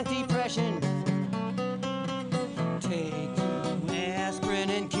 Post-election, chronic depression. Take 2 aspirin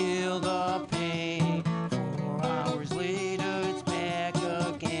and kill the pain. 4 hours later, it's back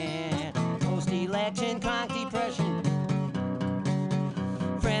again. Post-election, chronic depression.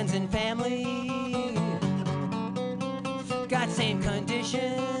 Friends and family got same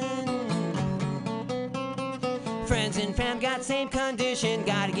condition. Friends and fam got same condition.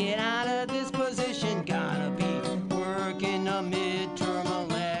 Gotta get out of this position. Gotta be working a midterm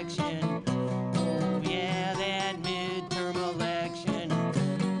election. Oh yeah, that midterm election.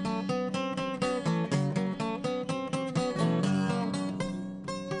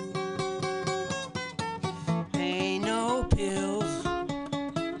 Ain't no pills.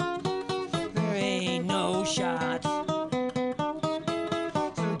 There ain't no shots.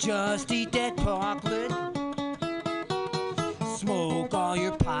 So just eat that chocolate. Smoke all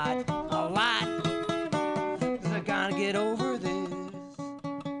your pot a lot. 'Cause I gotta get over this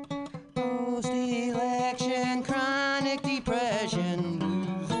post-election chronic depression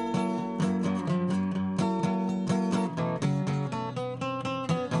blues.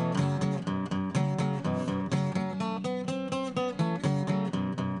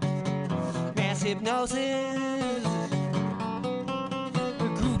 Mass hypnosis,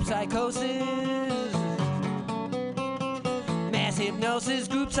 group psychosis. Mass hypnosis,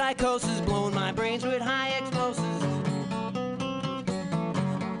 group psychosis, blowing my brains with high explosives.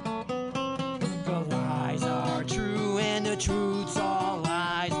 The lies are true and the truth's all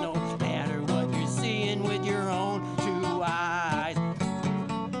lies. No matter what you're seeing with your own 2 eyes.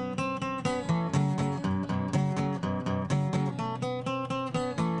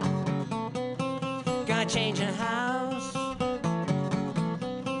 Gotta change the house,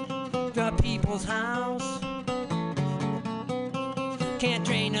 the people's house. Can't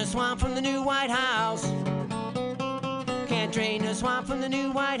drain the swamp from the new White House. Can't drain the swamp from the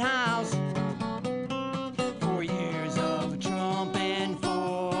new White House. 4 years of Trump and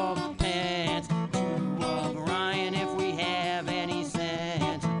 4 of Pence. 2 of Ryan if we have any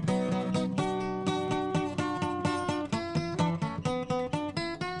sense.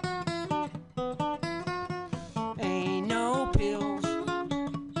 Ain't no pills.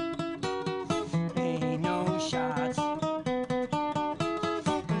 Ain't no shots.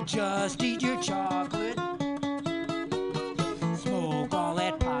 Just eat your chocolate. Smoke all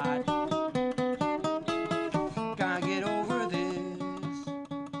that pot. Gotta get over this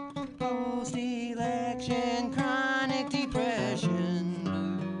post-election chronic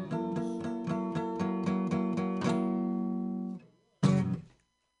depression blues.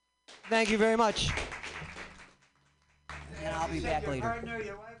 Thank you very much. And I'll be back later. Partner,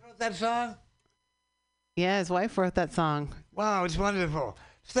 your wife wrote that song? Yeah, his wife wrote that song. Wow, it's wonderful.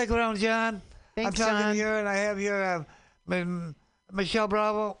 Stick around, John. Thanks, I'm talking John. here, and I have here Michelle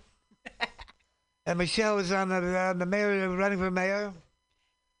Bravo. And Michelle is on the mayor, running for mayor,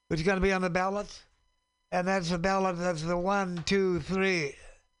 which is going to be on the ballot. And that's the ballot, that's the 1, 2, 3.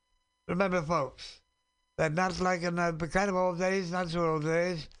 Remember, folks, that not like in the kind of old days, not so old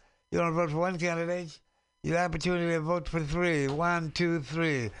days, you don't vote for one candidate, you have the opportunity to vote for 3. 1, 2,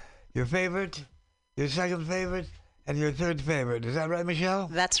 3. Your favorite, your second favorite, and your third favorite. Is that right, Michelle?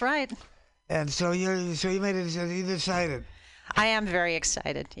 That's right. And so you made it. You decided. I am very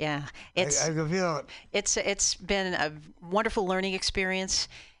excited. Yeah, I can feel it. It's been a wonderful learning experience,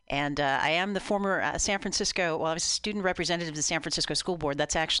 and I am the former San Francisco. Well, I was a student representative of the San Francisco School Board.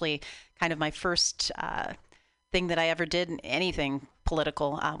 That's actually kind of my first thing that I ever did, anything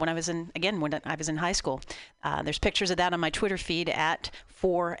political. When I was in high school. There's pictures of that on my Twitter feed at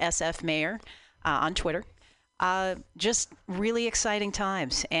 4SFMayor on Twitter. Just really exciting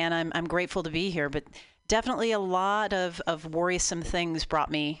times, and I'm grateful to be here. But definitely a lot of worrisome things brought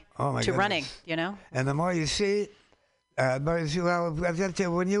me to running. You know. And the more you see, when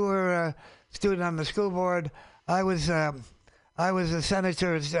you were a student on the school board, I was a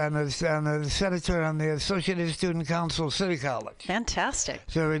senator and a senator on the Associated Student Council City College. Fantastic.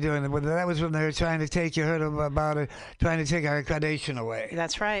 So we're doing it. That was when they were trying to take, you heard about it, trying to take our accreditation away.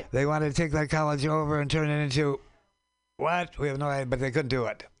 That's right. They wanted to take that college over and turn it into what? We have no idea, but they couldn't do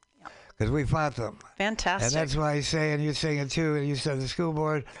it because we fought them. Fantastic. And that's why I say, and you're saying it too, and you said the school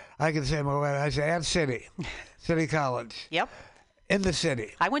board, I can say more. I say at City College. Yep. In the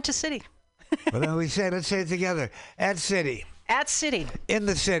city. I went to City. Well, then let's say it together. At City. At city. In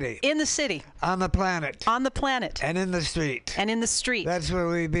the city. In the city. On the planet. On the planet. And in the street. And in the street. That's where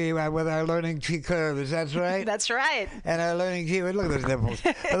we be with our learning key curves. That's right. That's right. And our learning key. Look at those nipples.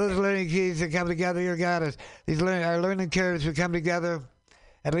 Those learning keys that come together. You got it. Our learning curves would come together,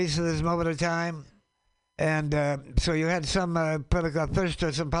 at least at this moment of time. And so you had some political thirst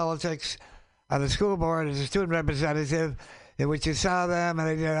or some politics on the school board as a student representative, in which you saw them, and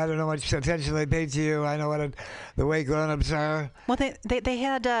I don't know how much attention they paid to you. I know the way grown-ups are. Well, they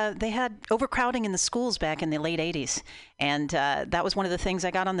had overcrowding in the schools back in the late 80s, and that was one of the things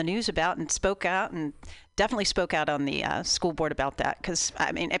I got on the news about and spoke out, and definitely spoke out on the school board about that, because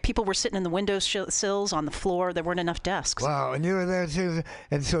I mean, people were sitting in the window sills on the floor. There weren't enough desks. Wow, and you were there too,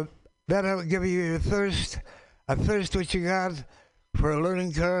 and so that'll give you your thirst, which you got for a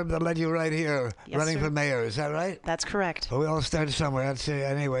learning curve that led you right here, Yes, running sir. for mayor. Is that right? That's correct. Well, we all started somewhere. That's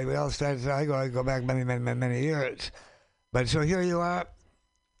anyway. We all started. I go back many years, but so here you are,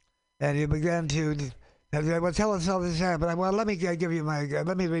 and you began to. Well, tell us how this happened. Well, let me give you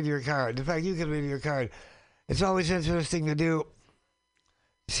let me read your card. In fact, you can read your card. It's always interesting to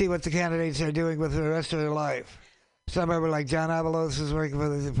see what the candidates are doing with the rest of their life. Some are like John Avalos is working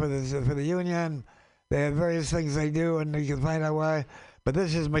for the union. They have various things they do, and you can find out why. But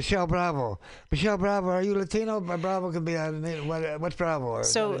this is Michelle Bravo. Michelle Bravo, are you Latino? Bravo can be a name. What's Bravo? Or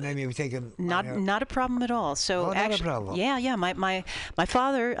So a name you've taken? not a problem at all. So not actually, a problem. Yeah. My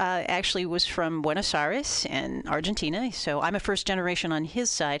father actually was from Buenos Aires in Argentina, so I'm a first generation on his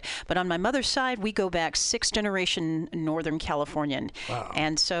side. But on my mother's side, we go back 6th generation Northern Californian. Wow.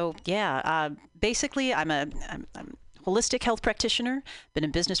 And so basically, I'm a holistic health practitioner. Been in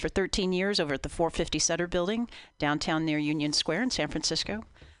business for 13 years over at the 450 Sutter Building downtown near Union Square in San Francisco.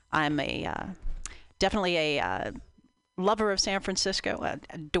 I'm definitely a lover of San Francisco. I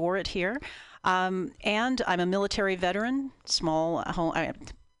adore it here. And I'm a military veteran, small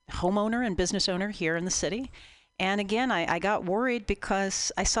homeowner and business owner here in the city. And again, I got worried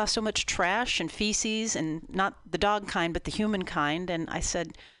because I saw so much trash and feces, and not the dog kind, but the human kind. And I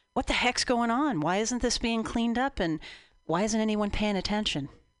said, what the heck's going on? Why isn't this being cleaned up? And why isn't anyone paying attention?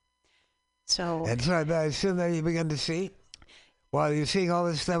 So. And so I assume that you begin to see, while you're seeing all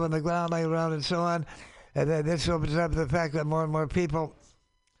this stuff on the ground laying around and so on, and then this opens up the fact that more and more people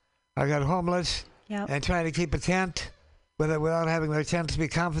are got homeless and trying to keep a tent without having their tents be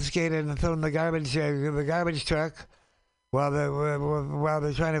confiscated and thrown in the garbage truck while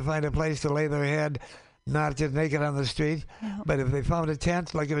they're trying to find a place to lay their head. Not just naked on the street, but if they found a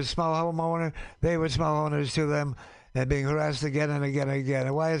tent, like if a small homeowner, they were small owners to them and being harassed again and again and again.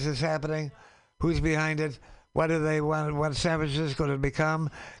 And why is this happening? Who's behind it? What do they want San Francisco to become?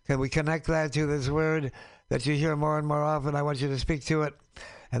 Can we connect that to this word that you hear more and more often? I want you to speak to it.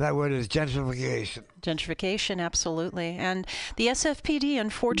 And that word is gentrification. Gentrification, absolutely. And the SFPD,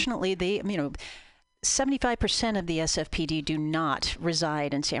 unfortunately, 75% of the SFPD do not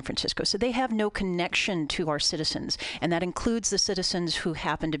reside in San Francisco, so they have no connection to our citizens, and that includes the citizens who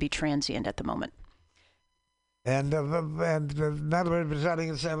happen to be transient at the moment. And not residing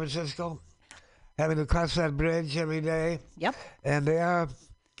in San Francisco, having to cross that bridge every day. Yep. And they are.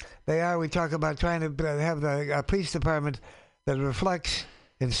 We talk about trying to have a police department that reflects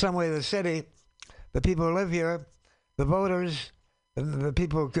in some way the city, the people who live here, the voters. The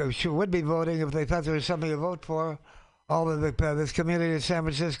people who would be voting if they thought there was something to vote for, all of this community of San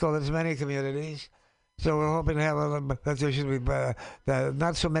Francisco, there's many communities. So we're hoping to have that there should be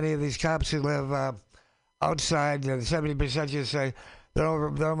not so many of these cops who live outside. 70% you say they're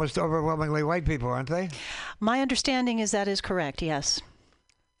almost overwhelmingly white people, aren't they? My understanding is that is correct. Yes.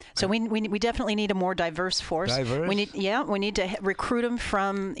 So we definitely need a more diverse force. Diverse? We need to recruit them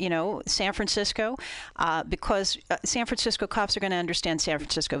from San Francisco, because San Francisco cops are going to understand San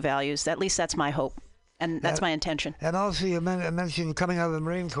Francisco values. At least that's my hope, and that's my intention. And also you mentioned coming out of the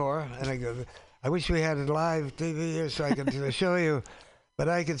Marine Corps, and I wish we had a live TV here so I could show you, but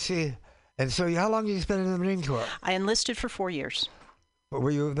I could see. And so how long did you spend in the Marine Corps? I enlisted for 4 years. Were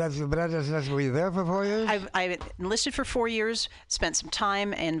you there for 4 years? I enlisted for 4 years, spent some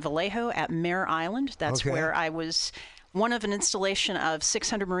time in Vallejo at Mare Island. That's where I was one of an installation of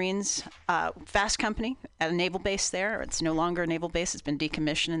 600 Marines, Fast Company, at a naval base there. It's no longer a naval base. It's been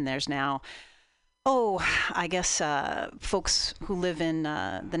decommissioned, and there's now, I guess folks who live in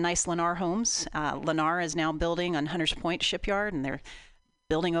the nice Lennar homes. Lennar is now building on Hunters Point Shipyard, and they're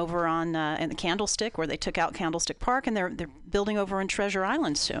building over on in the Candlestick, where they took out Candlestick Park, and they're building over on Treasure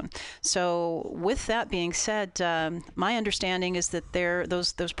Island soon. So with that being said, my understanding is that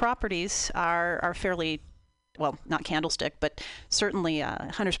those properties are fairly, well, not Candlestick, but certainly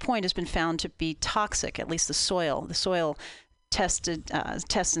Hunters Point has been found to be toxic, at least the soil. The soil tests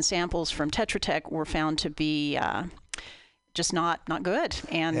and samples from Tetra Tech were found to be just not good.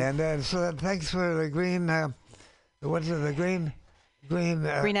 And so thanks for the green. What's it? The green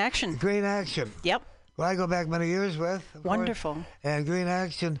action. Green Action. Yep. Well, I go back many years with. Wonderful. And Green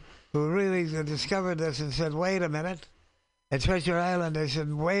Action, who really discovered this and said, "Wait a minute." At Treasure Island, they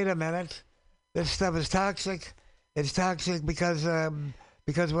said, "Wait a minute. This stuff is toxic. It's toxic because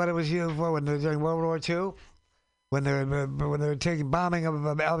what it was used for when during World War II, when they were taking bombing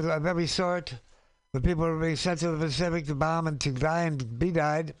of every sort, when people were being sent to the Pacific to bomb and to die and be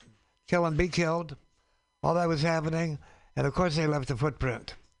died, kill and be killed, all that was happening, and of course they left a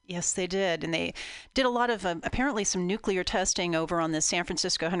footprint." Yes, they did. And they did a lot of, apparently some nuclear testing over on the San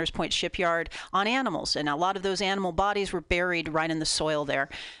Francisco Hunters Point shipyard on animals. And a lot of those animal bodies were buried right in the soil there.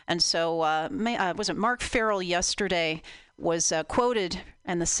 And so, was it Mark Farrell yesterday was quoted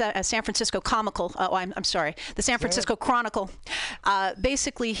in the San Francisco the San Francisco Chronicle.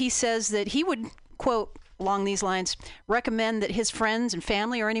 Basically, he says that he would, quote, along these lines, recommend that his friends and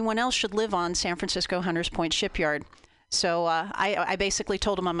family or anyone else should live on San Francisco Hunters Point shipyard. So I basically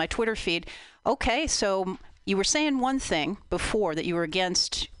told him on my Twitter feed, okay, so you were saying one thing before, that you were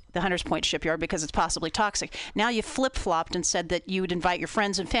against the Hunters Point shipyard because it's possibly toxic. Now you flip-flopped and said that you would invite your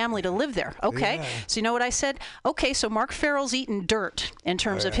friends and family to live there. Okay, yeah. So you know what I said? Okay, so Mark Farrell's eating dirt in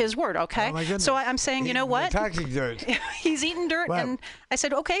terms of his word, okay? Oh, so I'm saying, you know what? Toxic dirt. He's eating dirt, Wow. and I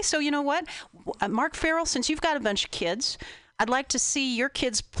said, okay, so you know what? Mark Farrell, since you've got a bunch of kids, I'd like to see your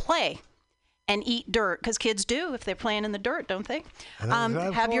kids play and eat dirt, because kids do if they're playing in the dirt, don't they?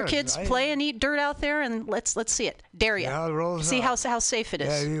 Have your kids play and eat dirt out there, and let's see it. Dare you? Yeah, see how safe it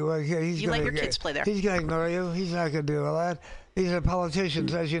is. Yeah, you let your kids play there. He's going to ignore you. He's not going to do all that. These are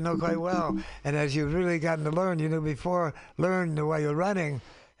politicians, as you know quite well, and as you've really gotten to learn. You knew before, learn while you're running.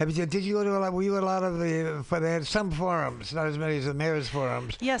 Did you go to a lot? Were you at a lot of they had some forums, not as many as the mayor's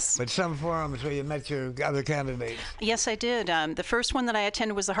forums. Yes. But some forums where you met your other candidates. Yes, I did. The first one that I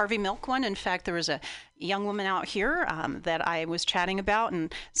attended was the Harvey Milk one. In fact, there was a young woman out here that I was chatting about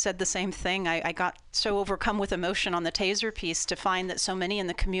and said the same thing. I got so overcome with emotion on the taser piece to find that so many in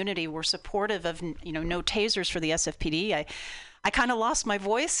the community were supportive of, no tasers for the SFPD. I kind of lost my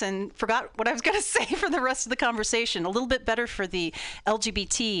voice and forgot what I was going to say for the rest of the conversation. A little bit better for the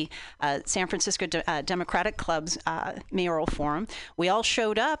LGBT San Francisco Democratic Club's mayoral forum. We all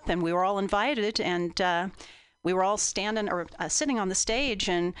showed up and we were all invited, and we were all standing or sitting on the stage,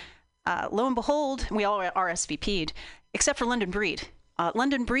 and lo and behold, we all RSVP'd, except for London Breed.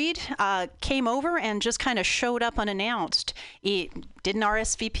 London Breed came over and just kind of showed up unannounced. He didn't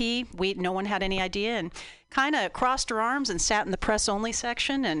RSVP. No one had any idea, and kind of crossed her arms and sat in the press-only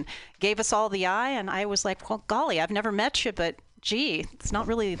section and gave us all the eye. And I was like, well, golly, I've never met you, but gee, it's not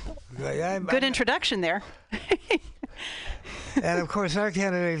really a good introduction there. And of course, our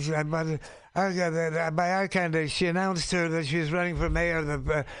candidate, by our candidate, she announced her that she was running for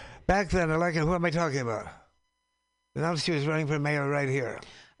mayor. Back then, who am I talking about? Announced she was running for mayor right here.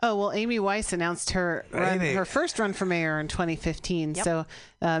 Oh, well, Amy Weiss announced her first run for mayor in 2015. Yep. So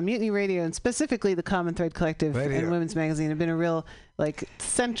Mutiny Radio, and specifically the Common Thread Collective and Women's Magazine, have been a real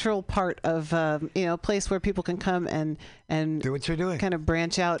central part of place where people can come and do what you're doing, kind of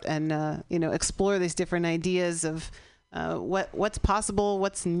branch out and explore these different ideas of what's possible,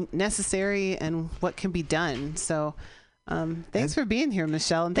 what's necessary, and what can be done. So thanks for being here,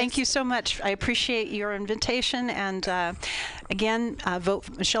 Michelle. And thank you so much. I appreciate your invitation. And again, vote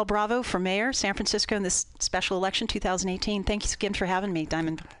Michelle Bravo for mayor, San Francisco, in this special election 2018. Thank you again for having me,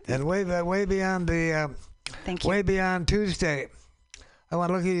 Diamond. And way beyond thank you. Way beyond Tuesday, I want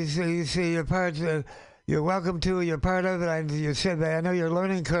to look at you. See your part. You're welcome to. You're part of it. You said that. I know your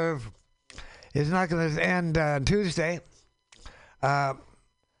learning curve is not going to end on Tuesday. It'll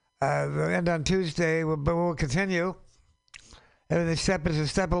end on Tuesday, but we'll continue. Every step is a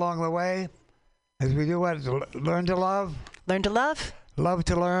step along the way. As we do what? Learn to love. Learn to love. Love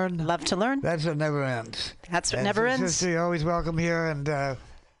to learn. Love to learn. That's what never ends. That's what never ends. Sister, you're always welcome here, and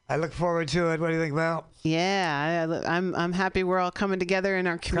I look forward to it. What do you think, Val? Yeah, I'm happy we're all coming together in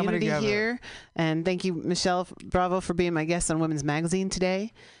our community here. And thank you, Michelle Bravo, for being my guest on Women's Magazine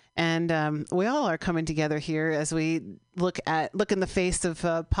today. And we all are coming together here as we look in the face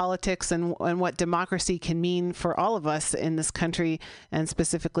of politics and what democracy can mean for all of us in this country, and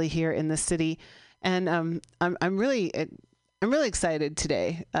specifically here in this city. And I'm really excited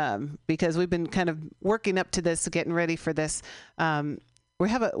today because we've been kind of working up to this, getting ready for this. We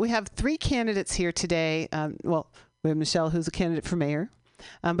have three candidates here today. We have Michelle, who's a candidate for mayor.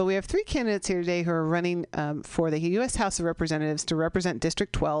 But we have three candidates here today who are running for the U.S. House of Representatives to represent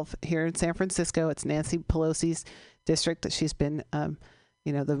District 12 here in San Francisco. It's Nancy Pelosi's district that she's been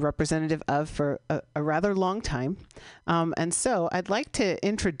the representative of for a rather long time. And so I'd like to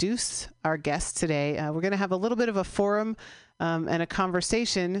introduce our guests today. We're going to have a little bit of a forum and a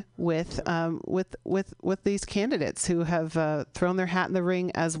conversation with these candidates who have thrown their hat in the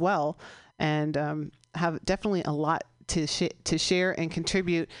ring as well, and have definitely a lot to share and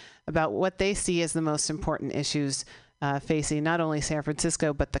contribute about what they see as the most important issues facing not only San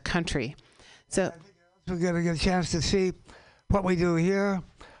Francisco but the country. So we're going to get a chance to see what we do here,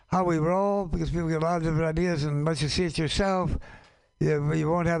 how we roll, because people get a lot of different ideas, and unless you see it yourself, you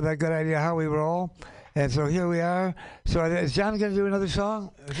won't have that good idea how we roll. And so here we are. So is John going to do another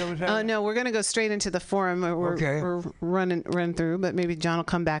song? No, we're going to go straight into the forum. We're running through, but maybe John will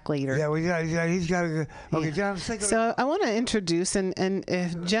come back later. Yeah, he's got to go. Okay, John, So I want to introduce, and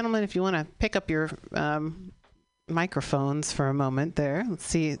gentlemen, if you want to pick up your microphones for a moment there. Let's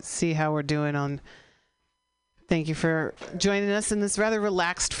see how we're doing on... Thank you for joining us in this rather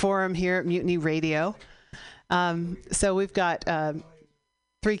relaxed forum here at Mutiny Radio. So we've got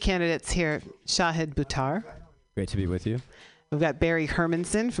three candidates here. Shahid Buttar. Great to be with you. We've got Barry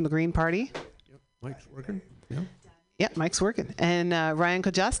Hermanson from the Green Party. Yep, Mike's working. Yep, Mike's working. And Ryan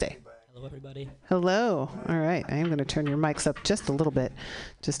Kojaste. Hello, everybody. Hello. All right. I am going to turn your mics up just a little bit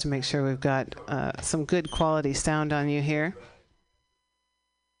just to make sure we've got some good quality sound on you here.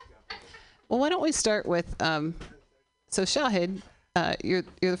 Well, why don't we start with, so Shahid, you're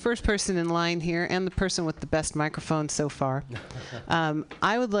the first person in line here and the person with the best microphone so far.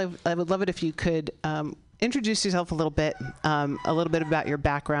 I would love it if you could introduce yourself a little bit about your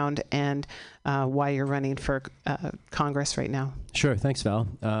background and why you're running for Congress right now. Sure. Thanks, Val.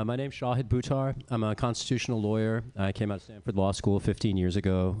 My name's Shahid Buttar. I'm a constitutional lawyer. I came out of Stanford Law School 15 years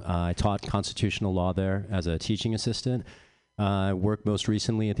ago. I taught constitutional law there as a teaching assistant. I worked most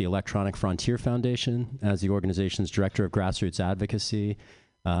recently at the Electronic Frontier Foundation as the organization's director of grassroots advocacy.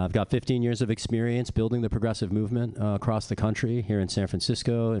 I've got 15 years of experience building the progressive movement across the country, here in San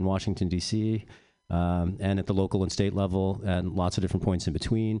Francisco, in Washington, D.C., and at the local and state level, and lots of different points in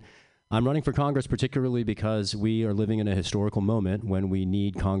between. I'm running for Congress particularly because we are living in a historical moment when we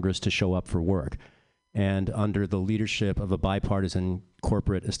need Congress to show up for work. And under the leadership of a bipartisan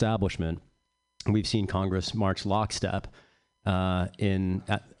corporate establishment, we've seen Congress march lockstep in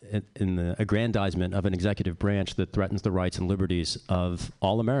the aggrandizement of an executive branch that threatens the rights and liberties of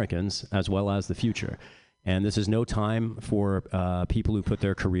all Americans as well as the future. And this is no time for people who put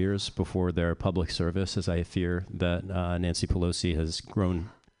their careers before their public service, as I fear that Nancy Pelosi has grown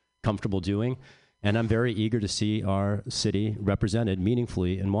comfortable doing. And I'm very eager to see our city represented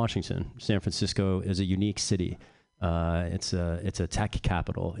meaningfully in Washington. San Francisco is a unique city. It's a tech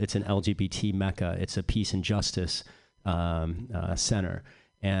capital. It's an LGBT mecca. It's a peace and justice center.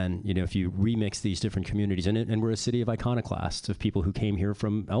 And, if you remix these different communities, and we're a city of iconoclasts, of people who came here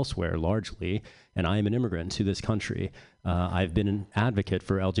from elsewhere largely, and I am an immigrant to this country. I've been an advocate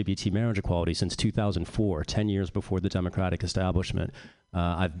for LGBT marriage equality since 2004, 10 years before the Democratic establishment.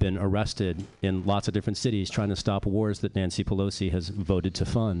 I've been arrested in lots of different cities trying to stop wars that Nancy Pelosi has voted to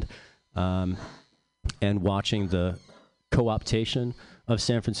fund. And watching the co-optation of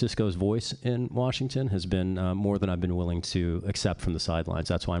San Francisco's voice in Washington has been more than I've been willing to accept from the sidelines.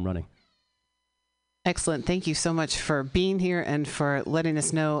 That's why I'm running. Excellent. Thank you so much for being here and for letting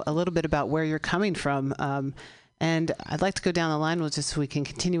us know a little bit about where you're coming from. And I'd like to go down the line just so we can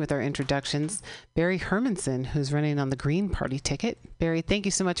continue with our introductions. Barry Hermanson, who's running on the Green Party ticket. Barry, thank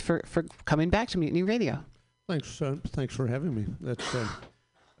you so much for coming back to Mutiny Radio. Thanks for having me. That's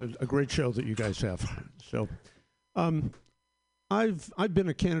a great show that you guys have. So, I've been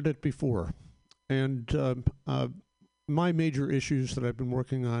a candidate before, and my major issues that I've been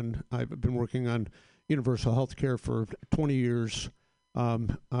working on universal health care for 20 years.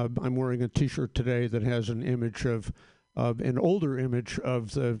 I'm wearing a T-shirt today that has an image of an older image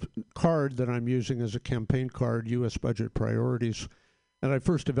of the card that I'm using as a campaign card, U.S. Budget Priorities. And I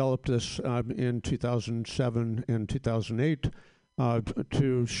first developed this in 2007 and 2008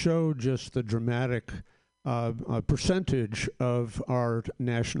 to show just the dramatic percentage of our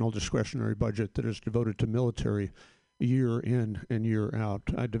national discretionary budget that is devoted to military year in and year out.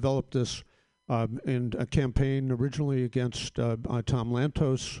 I developed this in a campaign originally against Tom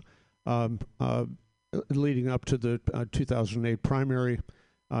Lantos, leading up to the 2008 primary.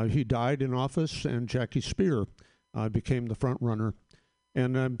 He died in office, and Jackie Speer became the front runner.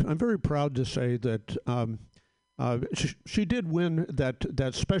 And I'm very proud to say that she did win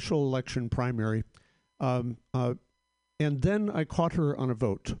that special election primary. And then I caught her on a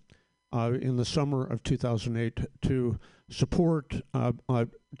vote in the summer of 2008 to support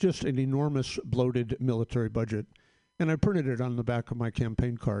just an enormous bloated military budget. And I printed it on the back of my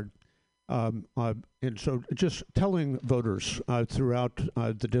campaign card. And so just telling voters throughout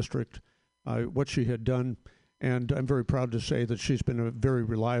the district what she had done. And I'm very proud to say that she's been a very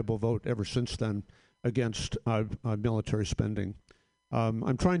reliable vote ever since then against military spending.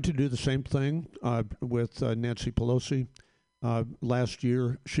 I'm trying to do the same thing with Nancy Pelosi. Last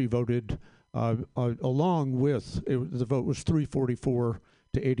year, she voted along with, the vote was 344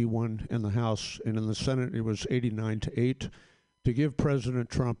 to 81 in the House, and in the Senate it was 89 to 8, to give President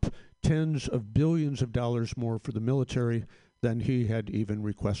Trump tens of billions of dollars more for the military than he had even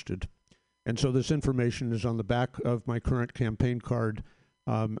requested. And so this information is on the back of my current campaign card.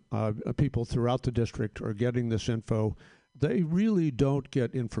 People throughout the district are getting this info. They really don't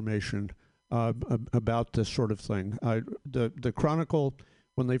get information about this sort of thing. The Chronicle,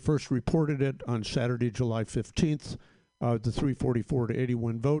 when they first reported it on Saturday, July 15th, the 344 to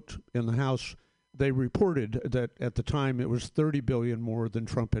 81 vote in the House, they reported that at the time it was $30 billion more than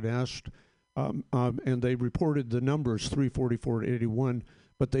Trump had asked, and they reported the numbers 344 to 81,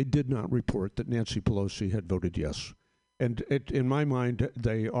 but they did not report that Nancy Pelosi had voted yes. And in my mind,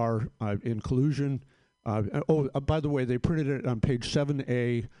 they are in collusion. By the way, they printed it on page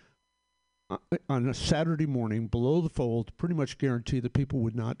 7A on a Saturday morning below the fold, pretty much guarantee that people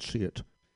would not see it.